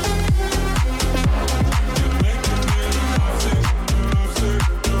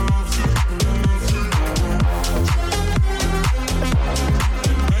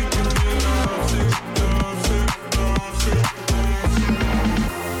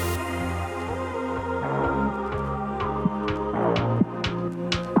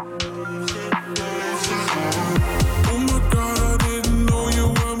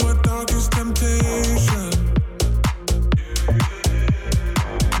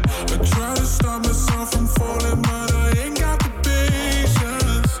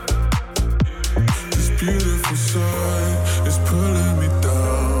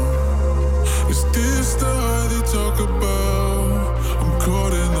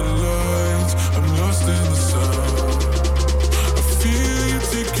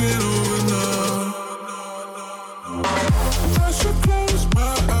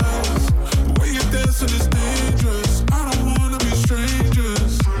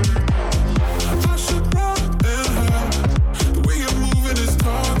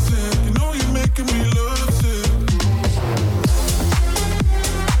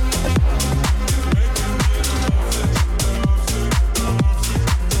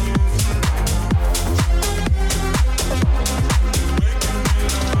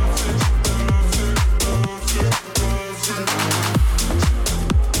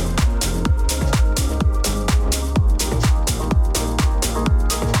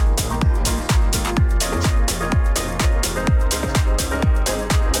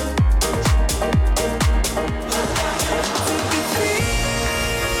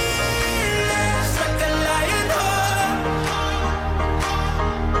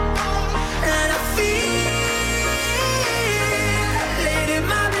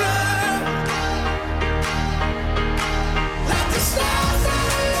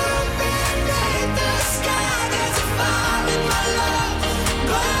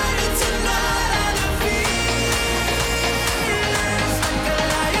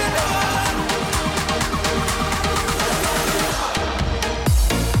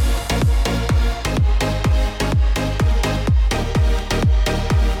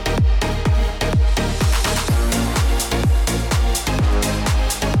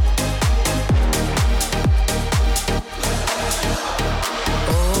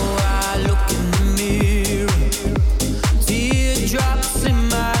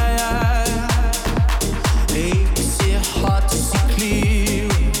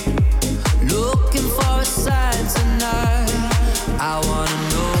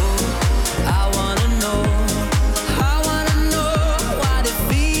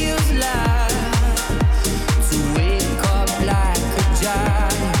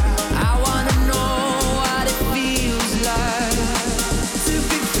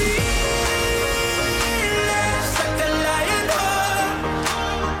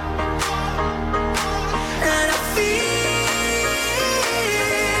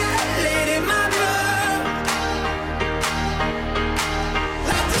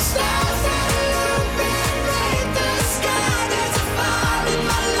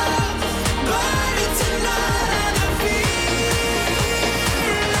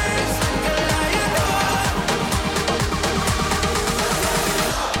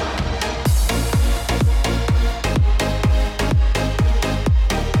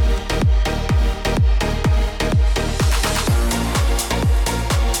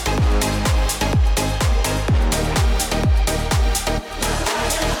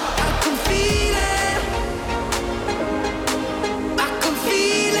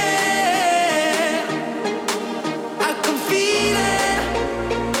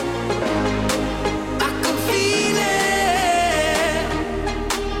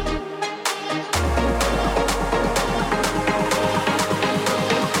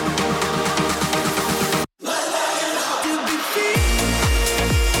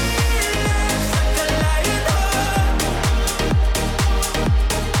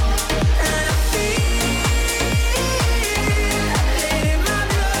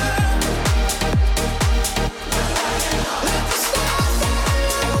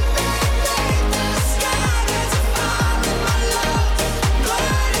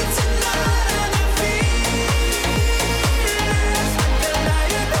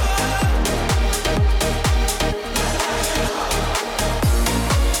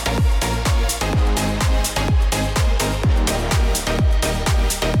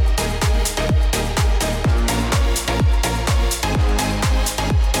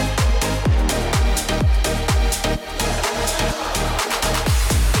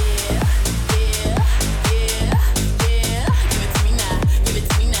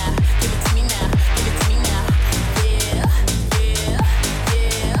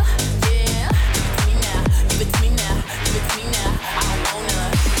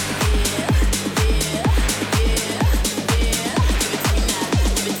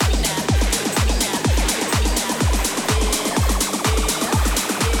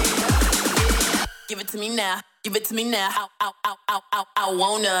 to me now. Give it to me now. I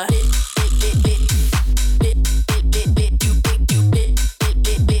wanna.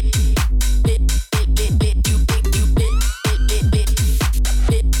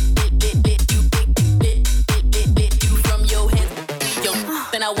 From your head,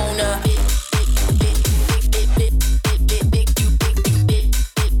 then I wanna.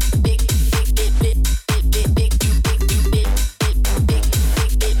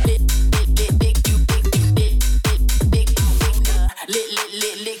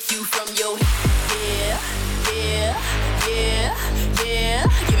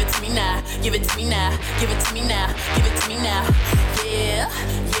 Give it to me now, give it to me now, give it to me now. Yeah,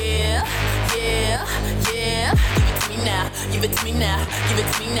 yeah, yeah, yeah. Give it to me now, give it to me now, give it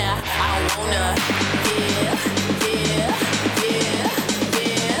to me now. I wanna. Yeah, yeah, yeah,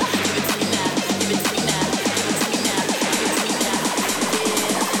 yeah. Give it to me now, give it to me now, give it to me now, give it to me now.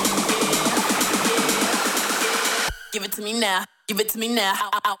 Yeah, yeah, yeah. Give it to me now, give it to me now.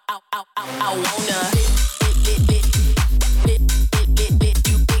 I wanna.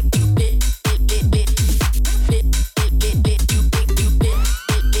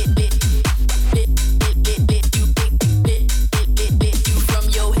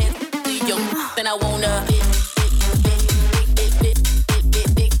 Then I wanna.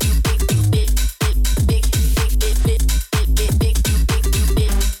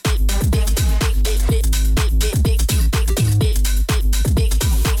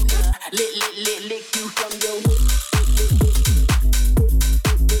 Lick you from your.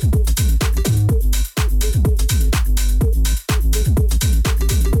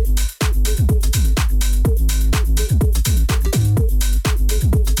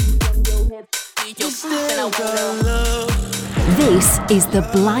 This is the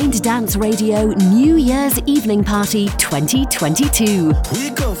Blind Dance Radio New Year's Evening Party 2022. We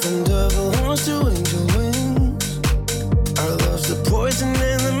go from double horns to angel wings. Our love's the poison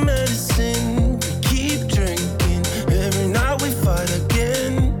and the medicine. We keep drinking. Every night we fight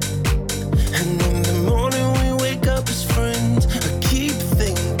again. And in the morning we wake up as friends. I keep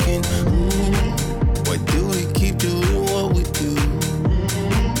thinking, why do we keep doing what we do?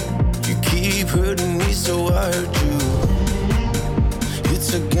 You keep hurting me, so I hurt you.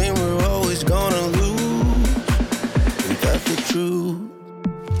 It's a game we're always gonna lose. Ain't that the truth?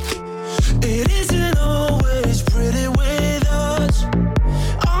 It isn't always pretty with us.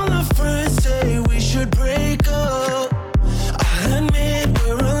 All our friends say we should break up. I admit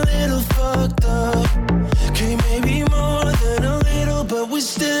we're a little fucked up. Okay, maybe more than a little, but we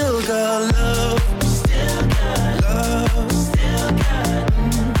still got love. Still got love. Still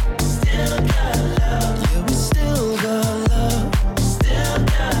got love. Yeah, we still got love.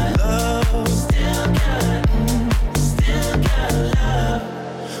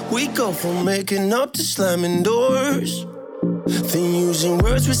 We go from making up to slamming doors, then using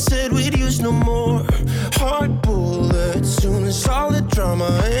words we said we'd use no more. Hard bullets, soon as all the drama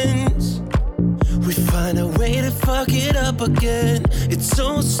ends, we find a way to fuck it up again. It's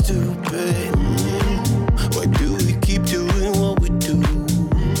so stupid. Why do we keep doing what we do?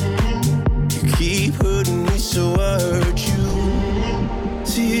 You keep hurting me, so I hurt you.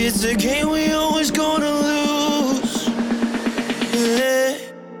 See, it's a game we always gonna lose. Yeah.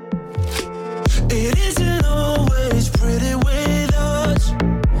 It isn't always pretty with us.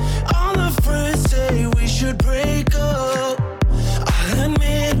 All our friends say we should break up. I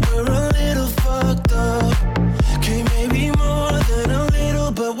admit we're a little fucked up. Okay, maybe more than a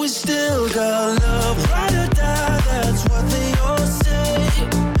little, but we still got love. Ride or die, that's what they all say.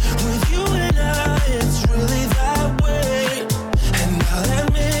 With you and I, it's really that way. And I'll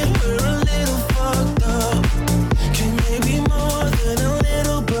admit we're a little fucked up. Okay, maybe more than a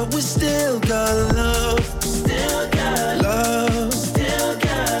little, but we still got love. Still got love. Still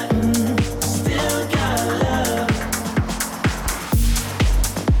got love.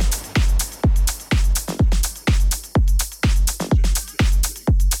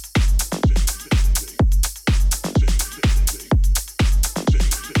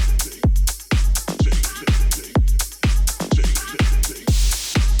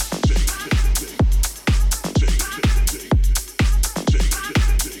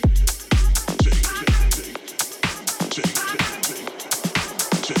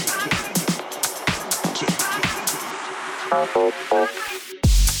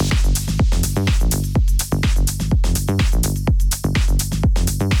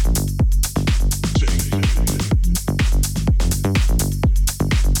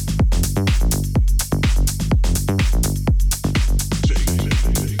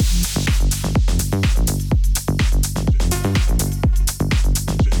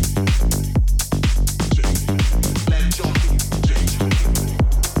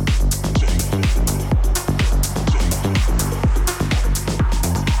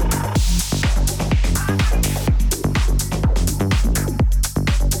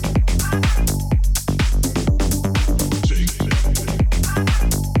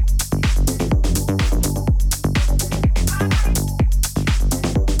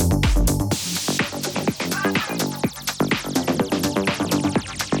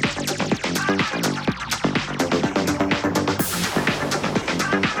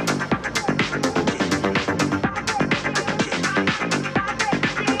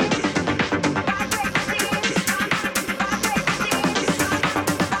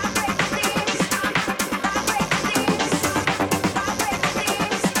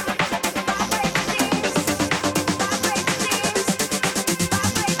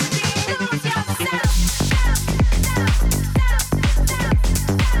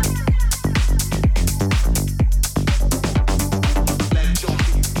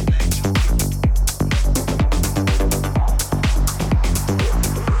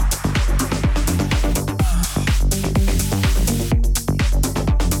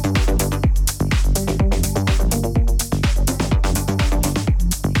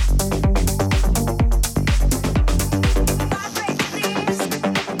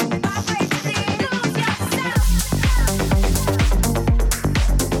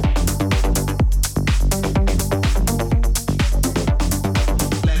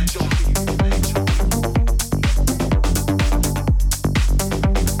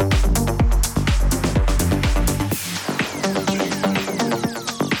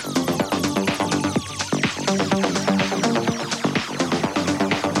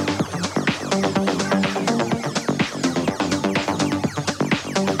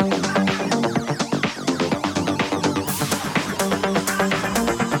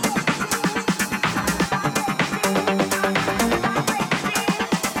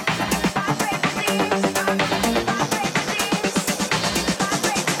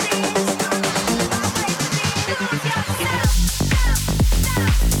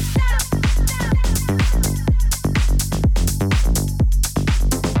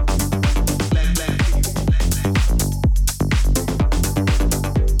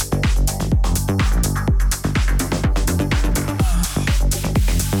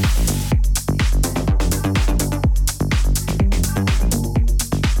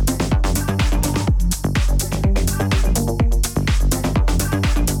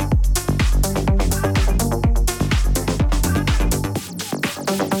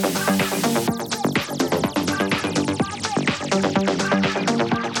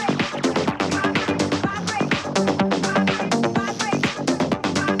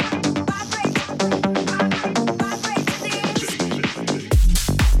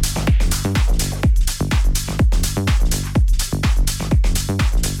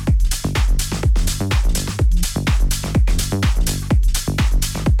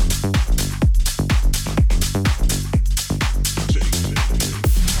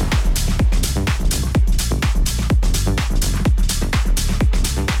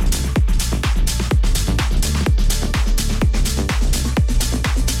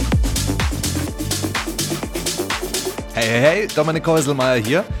 Hey, Dominik Häuselmeier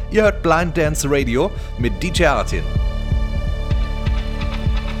hier. Ihr hört Blind Dance Radio mit DJ Artin.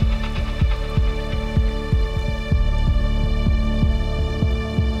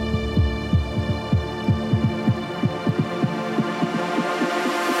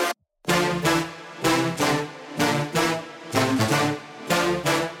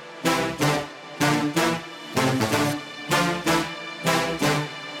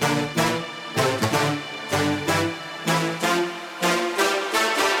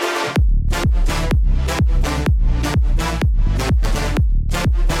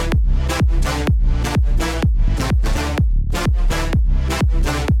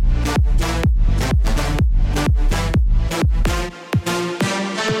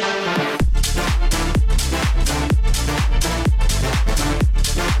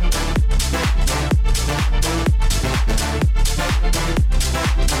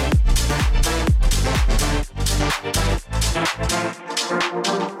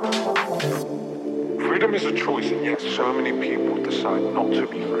 Freedom is a choice, and yet so many people decide not to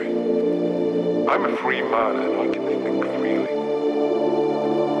be free. I'm a free man, and I can think freely.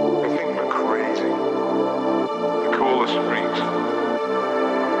 They think we're crazy. They call us freaks.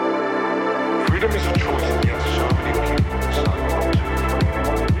 Freedom is a choice, and yet so many people decide not to.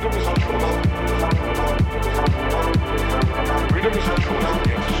 Freedom is a choice. Freedom is a choice, and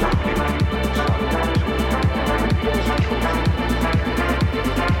yet so many people decide not to. Freedom is a choice.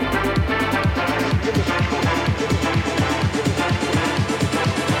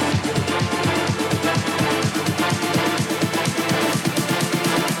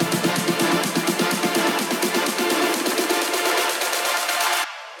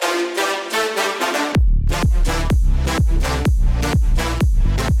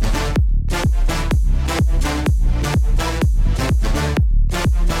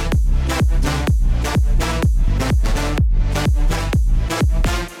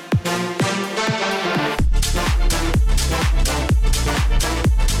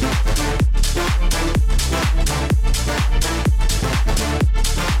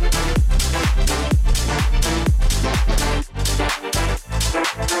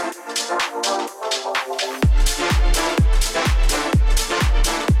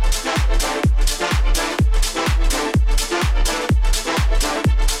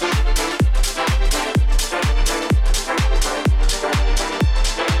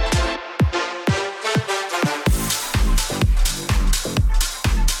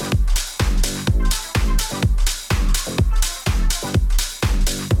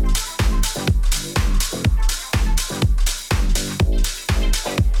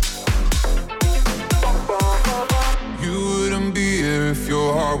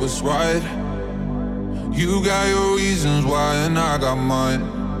 Right, you got your reasons why and I got mine.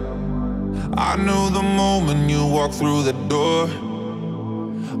 I knew the moment you walked through the door,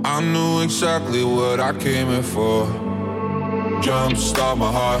 I knew exactly what I came here for. Jump start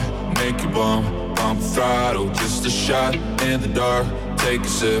my heart, make you bump, pump the throttle, just a shot in the dark. Take a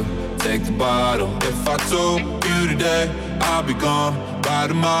sip, take the bottle. If I told you today I'll be gone by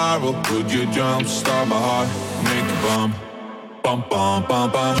tomorrow, would you jump start my heart, make you bump? Bum bum bum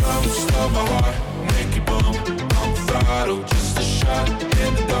bum, jump start my heart, make you bump, pump the throttle, just a shot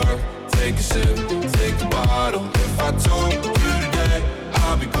in the dark. Take a sip, take the bottle. If I told you today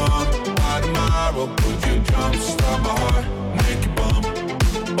I'll be gone by tomorrow, would you jump start my heart, make you bump,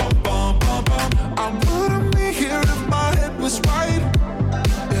 bum bum bum bum? I wouldn't be here if my head was right.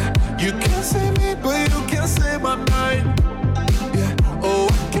 Yeah, you can't save me, but you can save my night. Yeah, oh,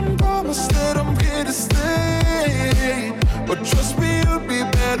 I can promise that I'm here to stay. But trust me, you'd be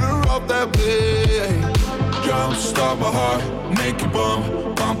better off that way. Jump start my heart, make you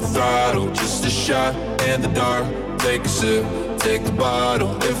bump, pump the throttle, just a shot in the dark. Take a sip, take the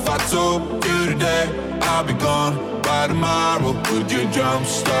bottle. If I told you today I'll be gone by tomorrow, would you jump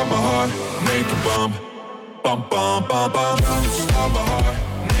start my heart, make you bump, bump bump bump bump? Jump start my heart,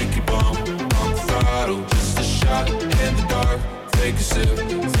 make you bump, pump the throttle, just a shot in the dark. Take a sip,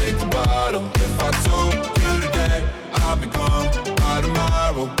 take the bottle. If I told you today I'll be gone by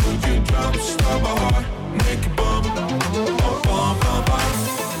tomorrow, would you jump start my heart, make it bump, bump, bump, bump, bump?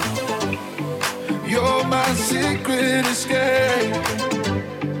 You're my secret escape.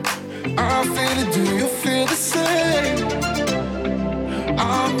 I feel it, do you feel the same?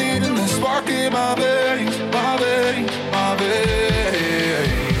 I'm needing the spark in my veins, my veins, my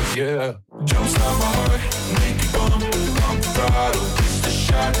veins, yeah. Jump start my heart, make it bump, pump the throttle, just a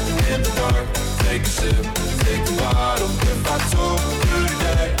shot in the dark. Take a sip, take the bottle. If I told you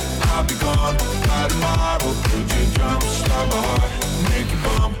today I'll be gone by tomorrow, would you jump start my heart, make it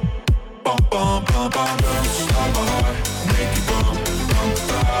bump, bump, bump, bump, bump? Jump start my heart,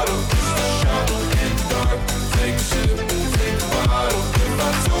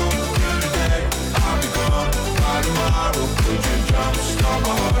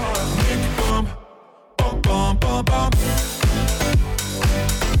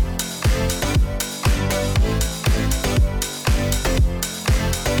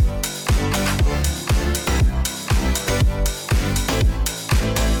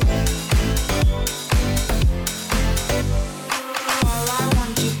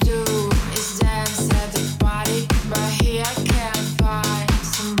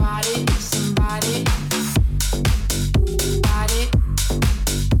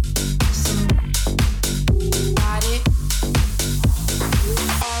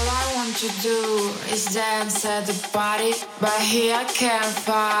 to do is dance at the party, but here I can't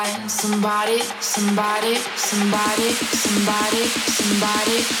find somebody, somebody, somebody, somebody,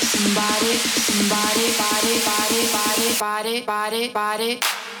 somebody, somebody, somebody, body, body, body, body, body, body.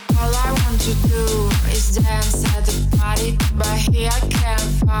 All I want to do is dance at the party, but here I can't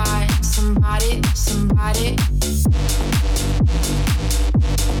find somebody, somebody.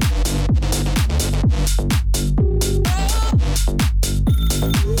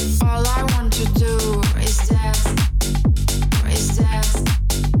 All I want to do is dance, is dance,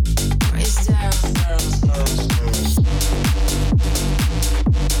 is dance.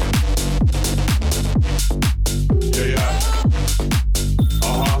 Yeah, yeah.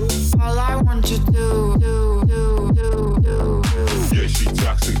 All I want to do. Yeah, she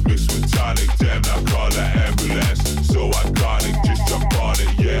toxic, mixed with tonic. Damn, I call her ambulance. So iconic, just jump on it.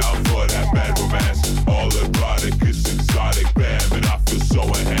 Yeah, I'm for that bad romance. All erotic, it's exotic. Bam, and I feel so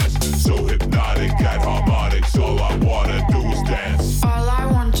enhanced. So hypnotic, got harmonics. All I wanna do is dance. All I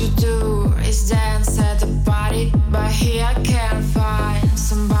want to do is dance at the party, but here I can't find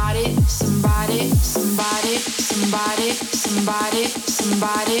somebody, somebody, somebody, somebody, somebody,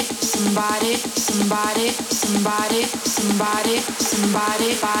 somebody, somebody, somebody, somebody, somebody,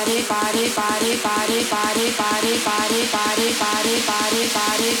 somebody, body, body, body, body, body, body, body, body, body, body,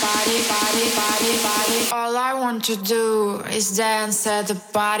 body, body, body, body, body. All I want to do is dance at the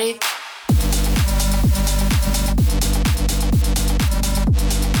party.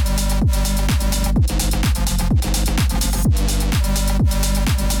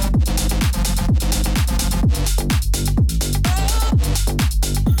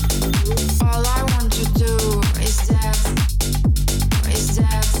 All I want to do is dance, is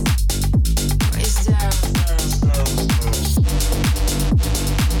dance, is dance.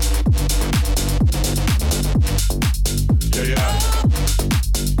 Yeah, yeah.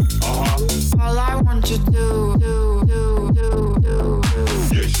 All I want to do.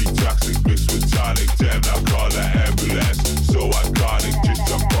 Yeah, she toxic, mixed with tonic. Damn, I call her ambulance. So iconic, just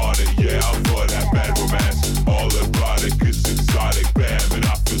jump on it. Yeah, I'm for that bad romance. All erotic, it's exotic. Bam, and I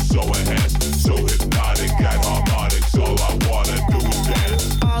feel so enhanced. So hypnotic, got harmonics. All I wanna do is dance.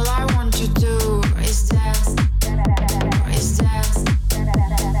 All I want to do is dance, is dance,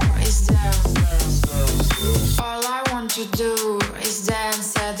 is dance. All I want to do is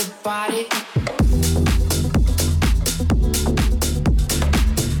dance at the party.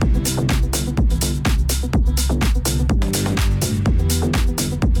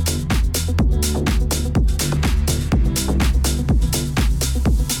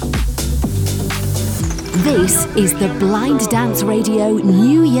 This is the Blind Dance Radio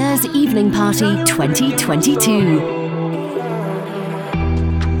New Year's Evening Party 2022.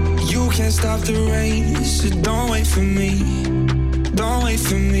 You can't stop the rain, so don't wait for me. Don't wait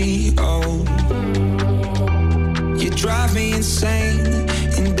for me, oh. You drive me insane,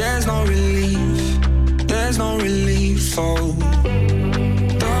 and there's no relief. There's no relief, oh.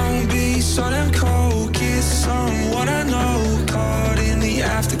 Don't be so damn cold, kiss someone I know, caught in the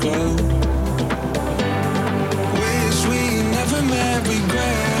afterglow. Never met,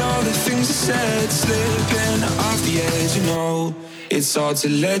 regret all the things I said, slipping off the edge, you know. It's hard to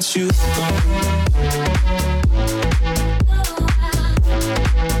let you go.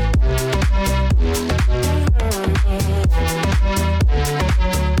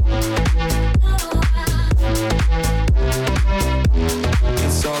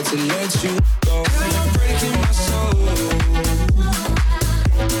 It's hard to let you go. And I'm breaking my soul.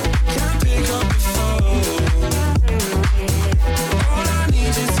 Can't pick up the phone. All I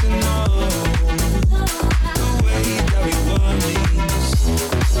need you to know the way that we were means.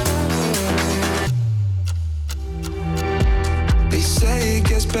 They say it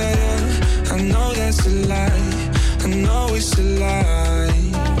gets better. I know that's a lie. I know it's a lie.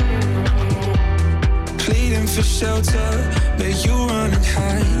 Pleading for shelter, but you run and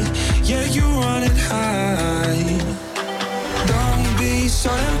hide. Yeah, you run and hide. Don't be so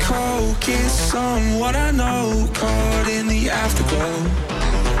damn cold, kiss someone I know, caught in the afterglow.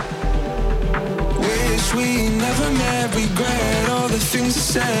 Wish we never met, regret all the things I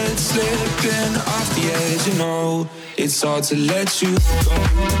said, slipping off the edge, you know. It's hard to let you go.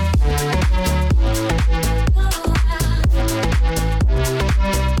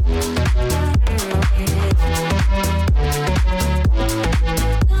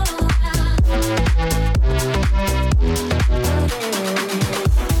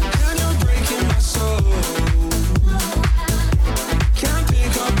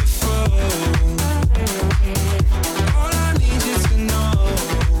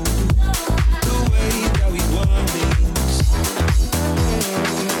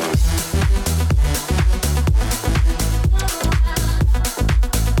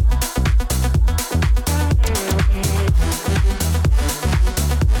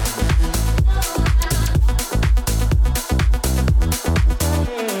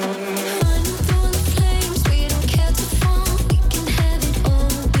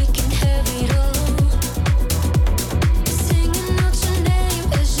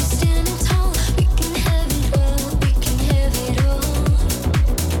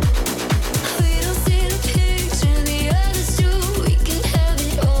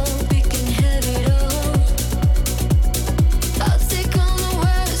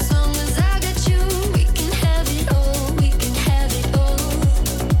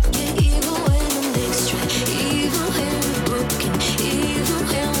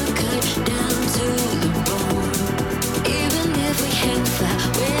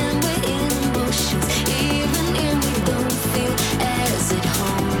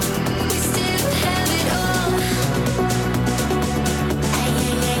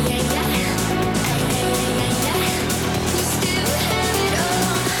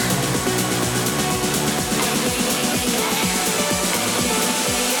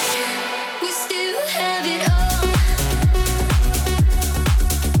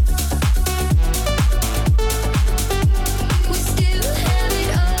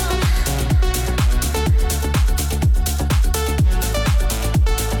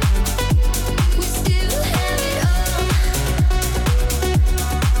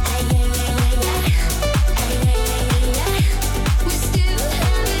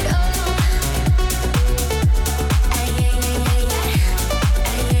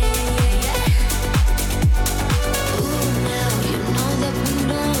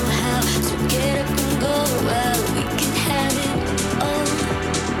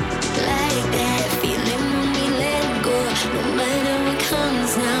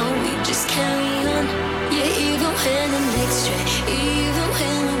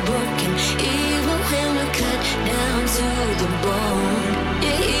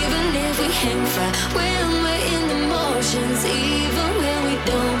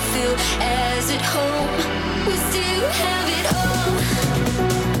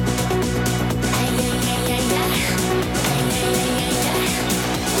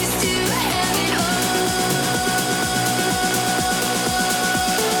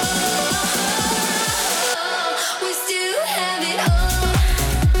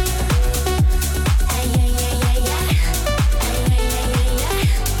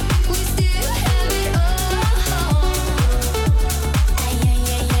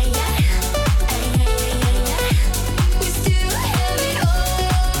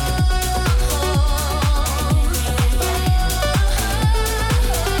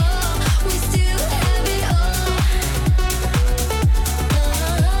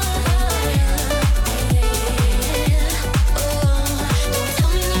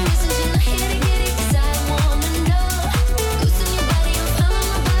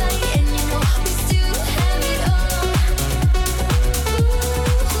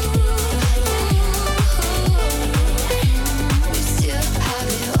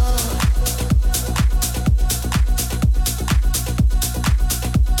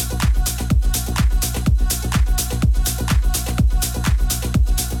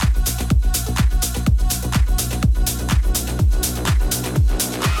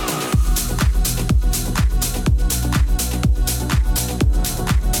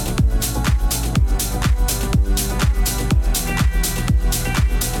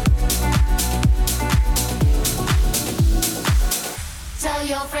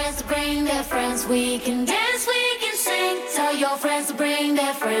 friends. We can dance, we can sing. Tell your friends to bring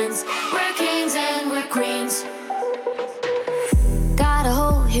their friends. We're kings and we're queens. Got a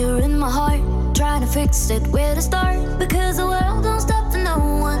hole here in my heart, trying to fix it where to start, because the world don't stop for no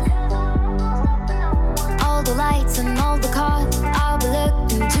one. All the lights and all the cars, I'll be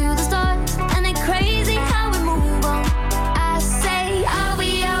looking to the stars, and it's crazy how we move on. I say, are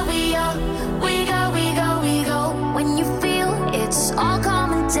we, we go, we go, we go. When you feel it's all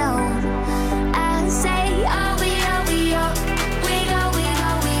coming down, I say, are we, we go, we go,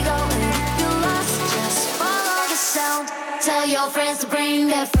 we go. And if you're lost, just follow the sound. Tell your friends to bring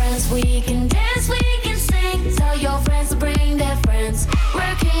their friends. We can dance, we can sing. Tell your friends to bring their friends.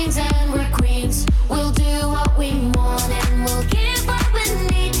 We're kings and we're queens. We'll do what we want and we'll give what we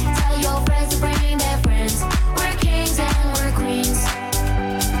need. Tell your friends to bring their friends. We're kings and we're queens.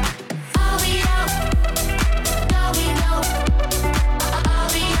 All we know, no we know. All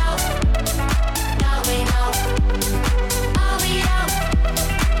we know, no we know. All we know,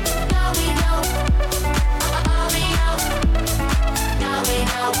 no we know. All we know, no we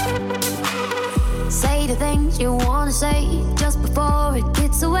know. Say the things you wanna say just before it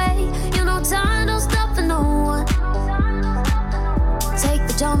gets away. You know time don't stop for no one. Take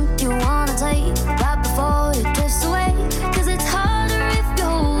the jump you wanna take right before it drifts away, 'cause it's harder if you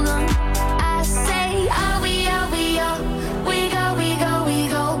hold on. I say, are we, we go, we go, we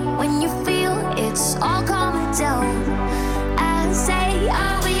go. When you feel it's all coming down, I say,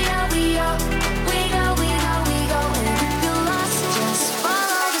 are we, we go, we go, we go. And if you're lost, just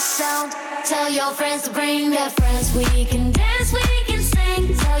follow the sound. Tell your friends to bring their friends. We can dance, we can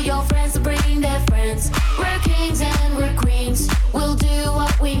sing. Tell your friends to bring their friends. We're kings and we're queens. We'll do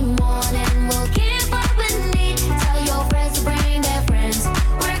what we want and we'll give what we need. Tell your friends to bring their friends.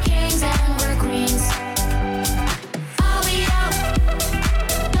 We're kings and we're queens. All we know,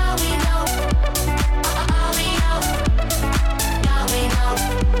 no we know. All we know, no we know.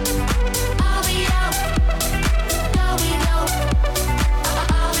 All we know, no we know.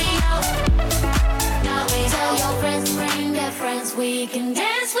 All we know, no we know. Tell your friends to bring their friends. We can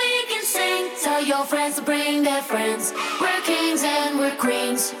dance, we can sing. Tell your friends to bring their friends. We're kings and we're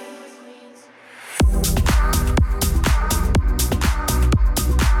queens.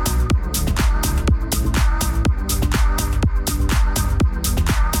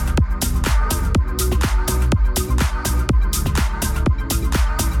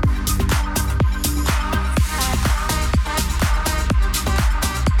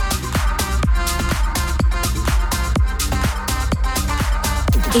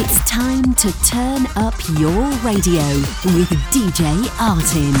 It's time to turn up your radio with DJ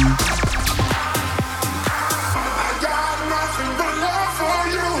Artin. I got nothing but love for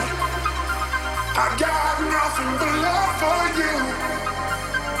you. I got nothing but love for you.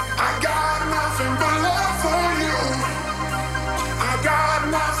 I got nothing but love for you. I got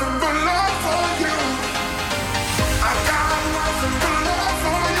nothing but love for you. I got nothing but love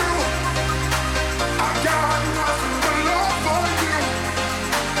for you. I got nothing but love for you.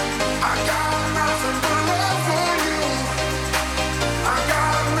 I got nothing but love for you. I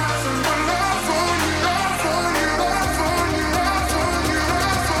got nothing but love for you, love for you, love for you, love for you,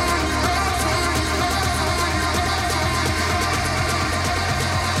 love for you, love for you,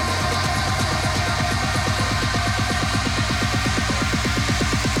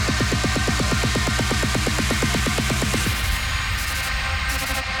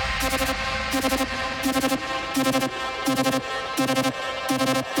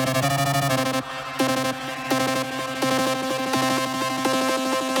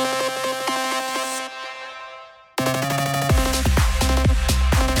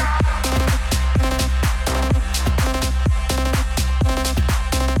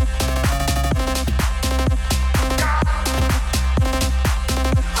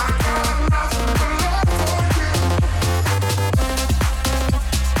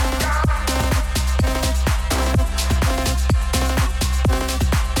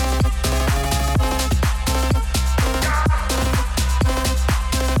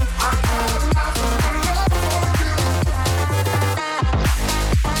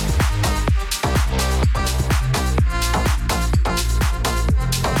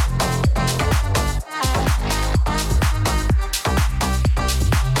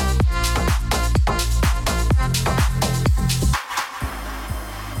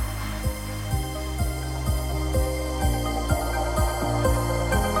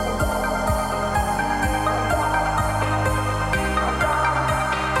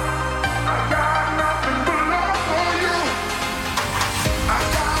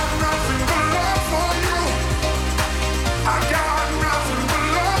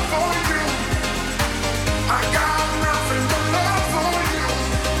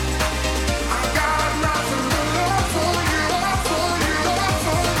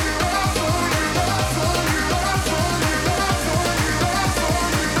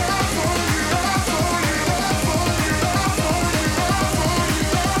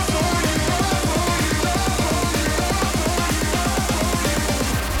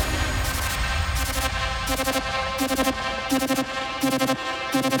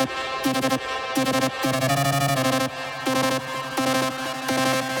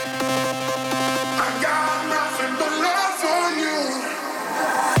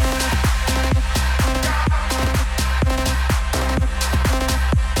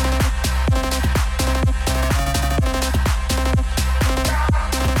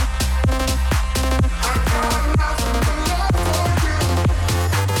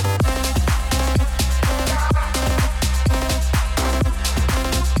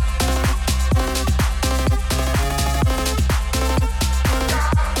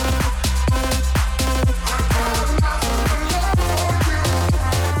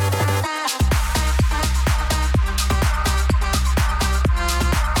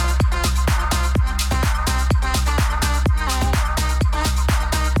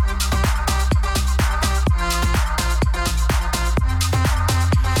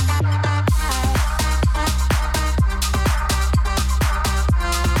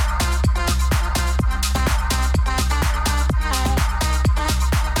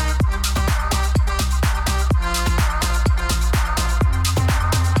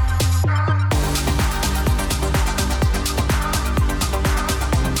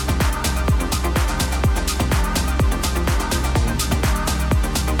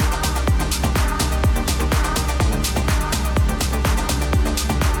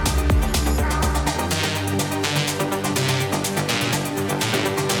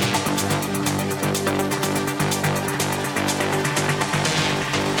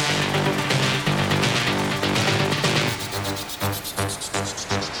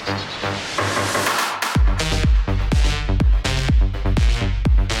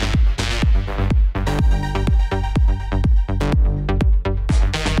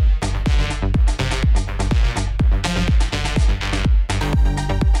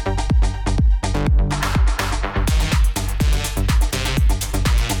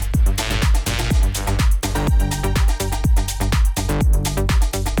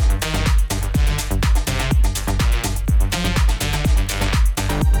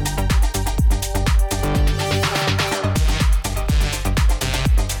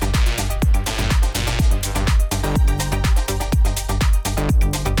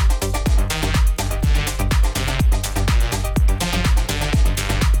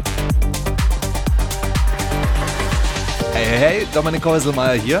 Hey, Dominik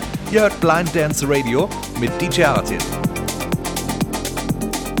Häuselmeier hier. Ihr hört Blind Dance Radio mit DJ Artin.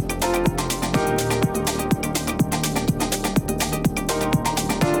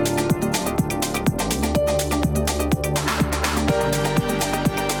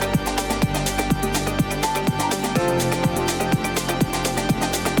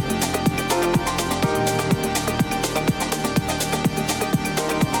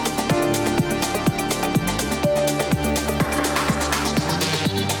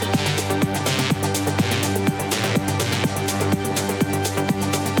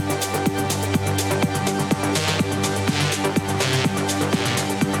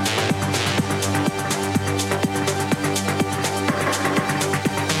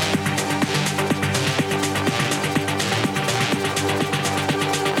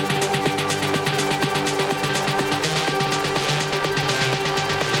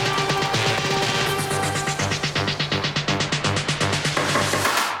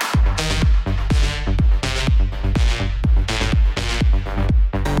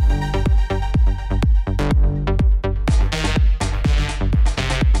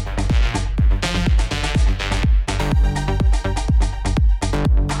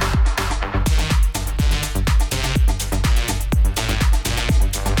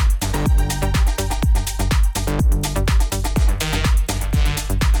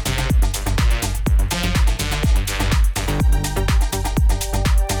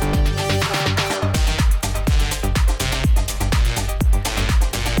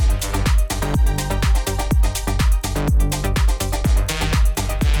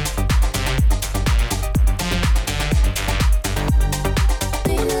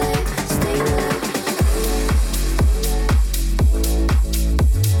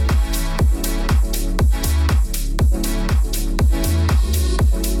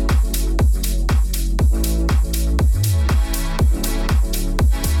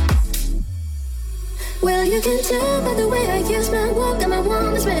 You can tell by the way I use my walk that my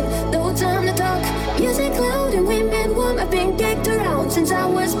warm is red. No time to talk. Music loud and we been warm. I've been kicked around since I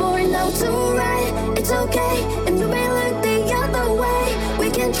was born. Now it's alright, it's okay. And you may look the other way. We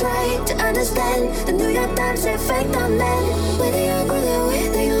can try to understand the New York Times effect on men. Whether you're brother,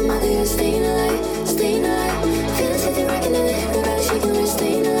 whether you're mother, you're staying alive, staying alive. Feel the city rocking and everybody shaking, we're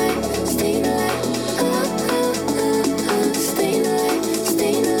staying alive, staying alive. Staying alive,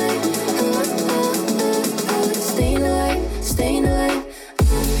 staying alive. Staying alive, staying alive.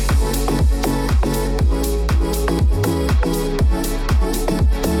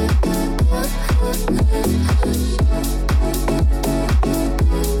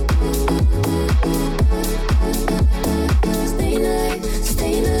 Staying alive,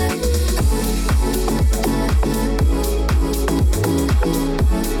 staying alive.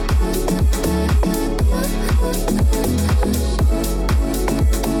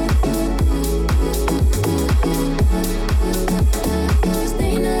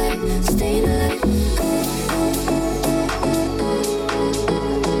 Staying alive, staying alive.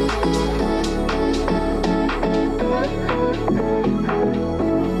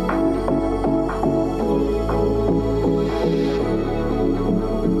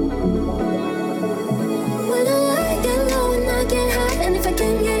 When I like get low and I get high, and if I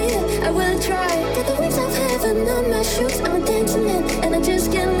can get it, I will try. Got the wings of heaven on my shoes, I'm a dancing man, and I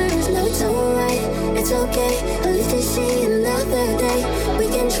just can't lose. No, it's alright, it's okay. At least they see another day. We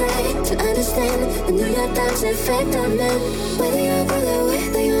can try to understand the New York Times effect on men. Whether you're a brother,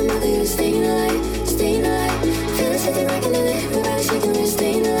 whether you're a mother, you're staying alive, staying alive. Feel the city rocking and everybody shaking, we're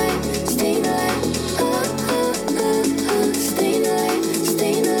staying alive, staying alive. Staying alive,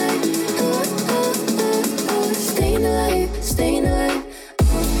 staying alive. Staying alive, staying alive.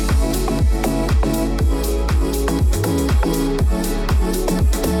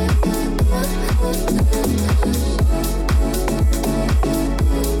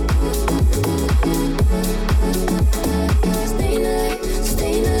 Staying alive,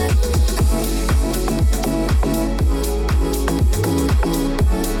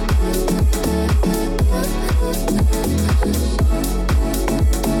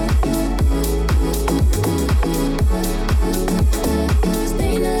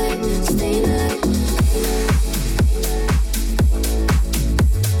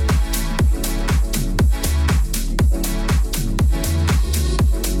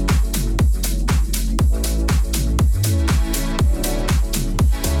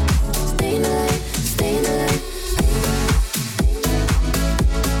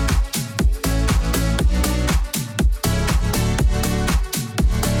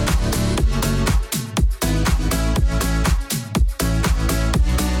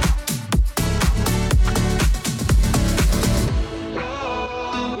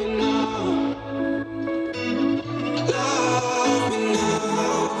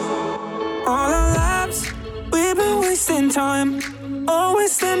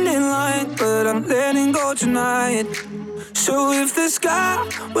 always stand in line, but I'm letting go tonight. So if the sky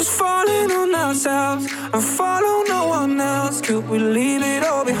was falling on ourselves and follow no one else, could we leave it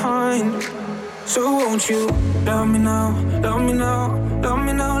all behind? So won't you love me now, love me now, love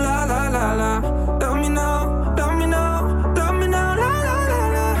me now, la la la la. Love me now, love me now, love me now, la la la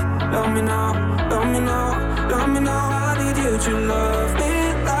la. Love me now, love me now, love me now. I need you to love me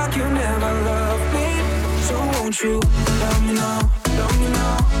like you never loved me. So won't you love me now, love me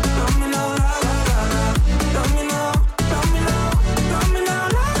now, love me now, la la la la. Love me now, love me now, love me now,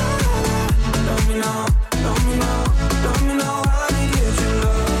 la la la la. Love me now, love me now, love me now. I need you to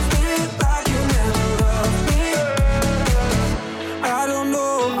love me like you never loved me. I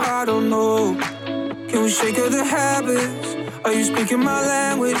don't know. Can we shake of the habits? Are you speaking my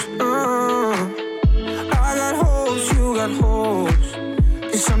language? I got hopes, you got hopes.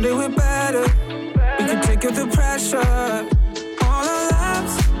 'Cause someday we're better. We can take up the pressure. All our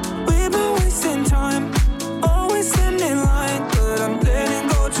lives, we've been wasting time. Always stand in line, but I'm letting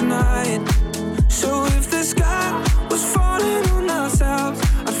go tonight. So if the sky was falling on ourselves,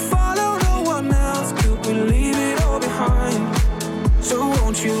 I'd follow no one else. Could we leave it all behind? So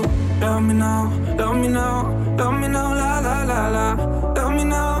won't you love me now, love me now, love me now, la la la la. Love me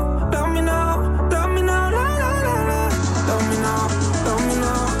now, love me now, love me now, la la la la. Love me now, love me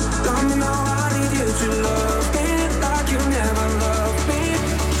now, love me now. I need you to love me like you never loved me.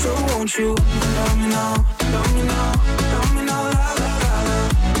 So won't you love me now, love me now, love me now, la la la la.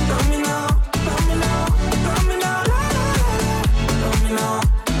 Love me now, love me now, love me now, la la la la. Love me now,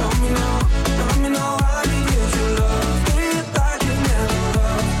 love me now, love me now. I need you to love me like you never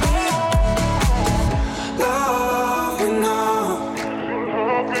loved me. Love me now,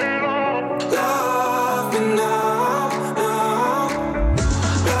 love me now,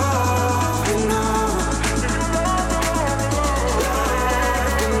 love me now.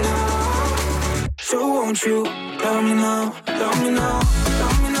 So won't you love me now, love me now,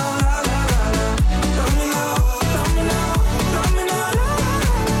 love me now, la la la la. Love me now, love me now, love me now, la la la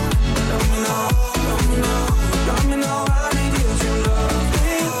la. Love me now, love me now, love me now. I need you to love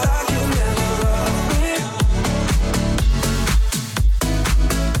me like you never loved me.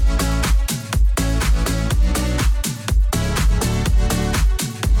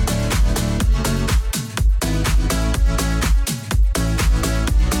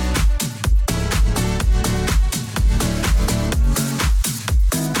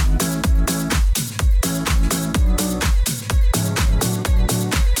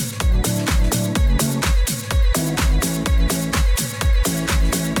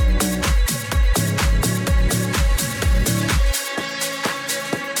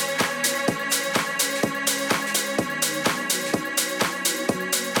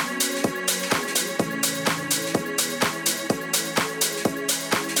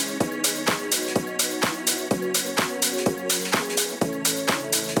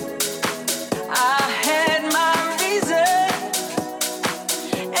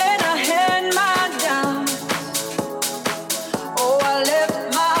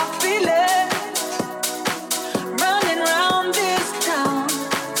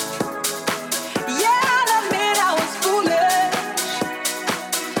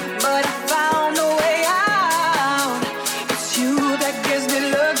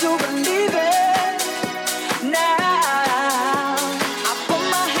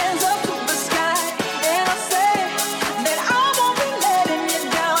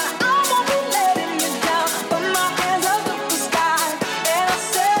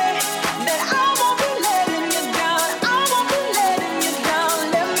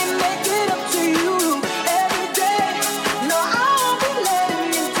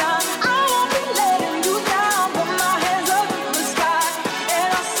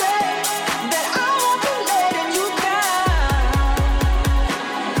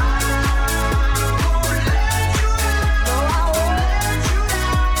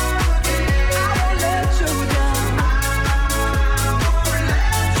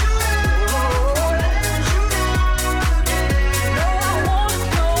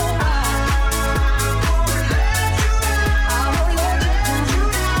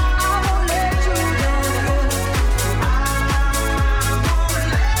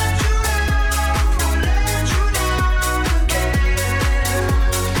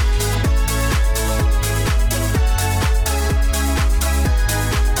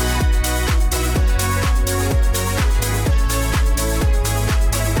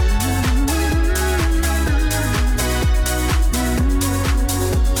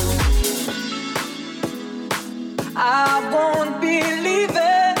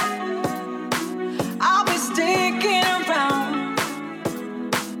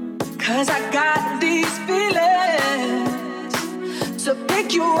 'cause I got these feelings to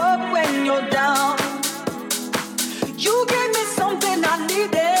pick you up when you're down. You gave me something I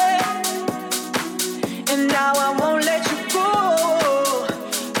needed, and now I won't let you go.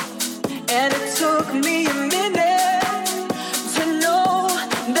 And it took me a minute to know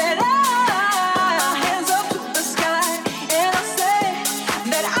that hands up to the sky, and I say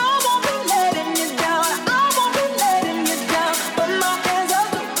that I won't be letting you down. I won't be letting you down. But my hands up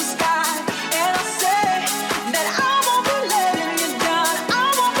to the sky, and I say that I won't be letting you down. I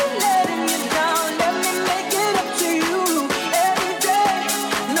won't be letting you down. Let me make it up to you every day.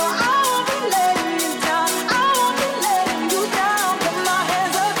 No, I won't be letting you down. I won't be letting you down. Put my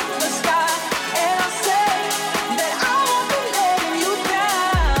hands up to the sky, and I say that I won't be letting you down.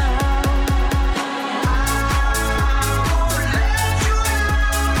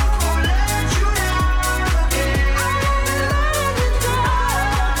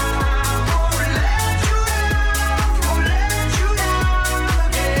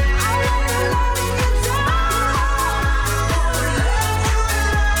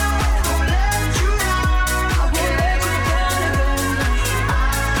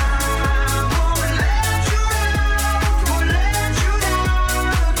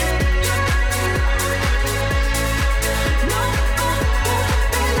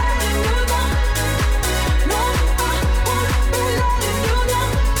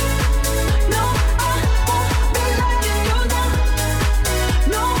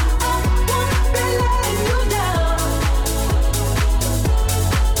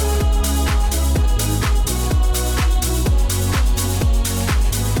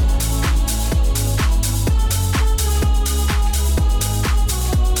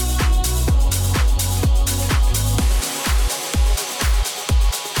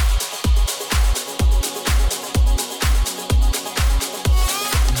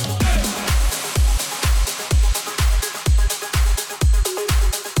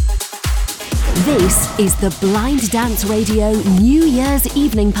 This is the Blind Dance Radio New Year's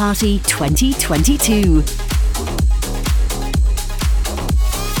Evening Party 2022.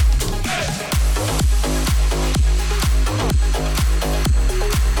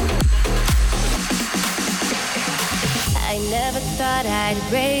 I never thought I'd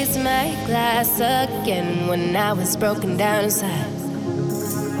raise my glass again when I was broken down inside.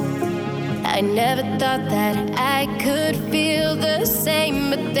 I never thought that I could feel the same,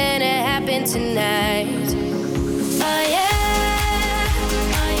 but then it happened tonight. Oh yeah,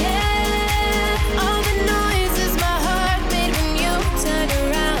 oh yeah. All the noises my heart made when you turned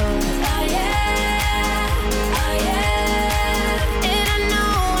around. Oh yeah, oh yeah. And I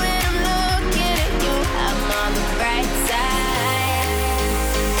know when I'm looking at you, I'm on the bright side.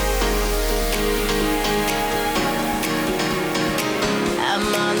 I'm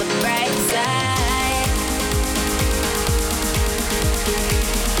on the bright side.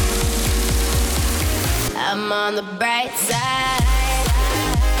 I'm on the bright side.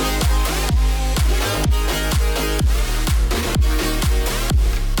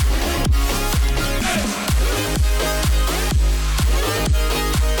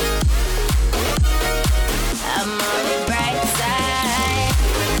 I'm on the bright side.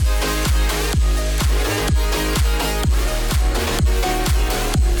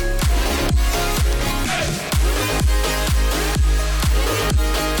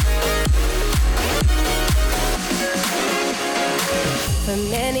 For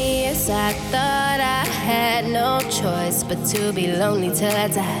many years I thought I had no choice but to be lonely till I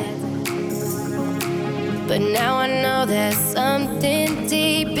died. But now I know there's something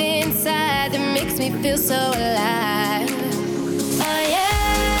deep inside that makes me feel so alive. Oh yeah,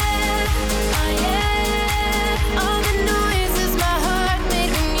 oh yeah. All the noises my heart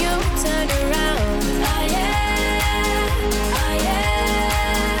made when you turned around. Oh yeah, oh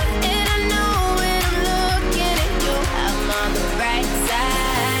yeah. And I know when I'm looking at you, I'm on the bright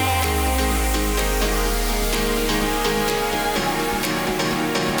side.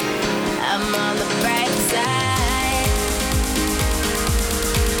 I'm on the bright side.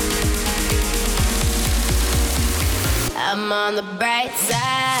 I'm on the bright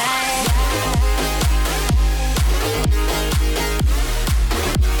side.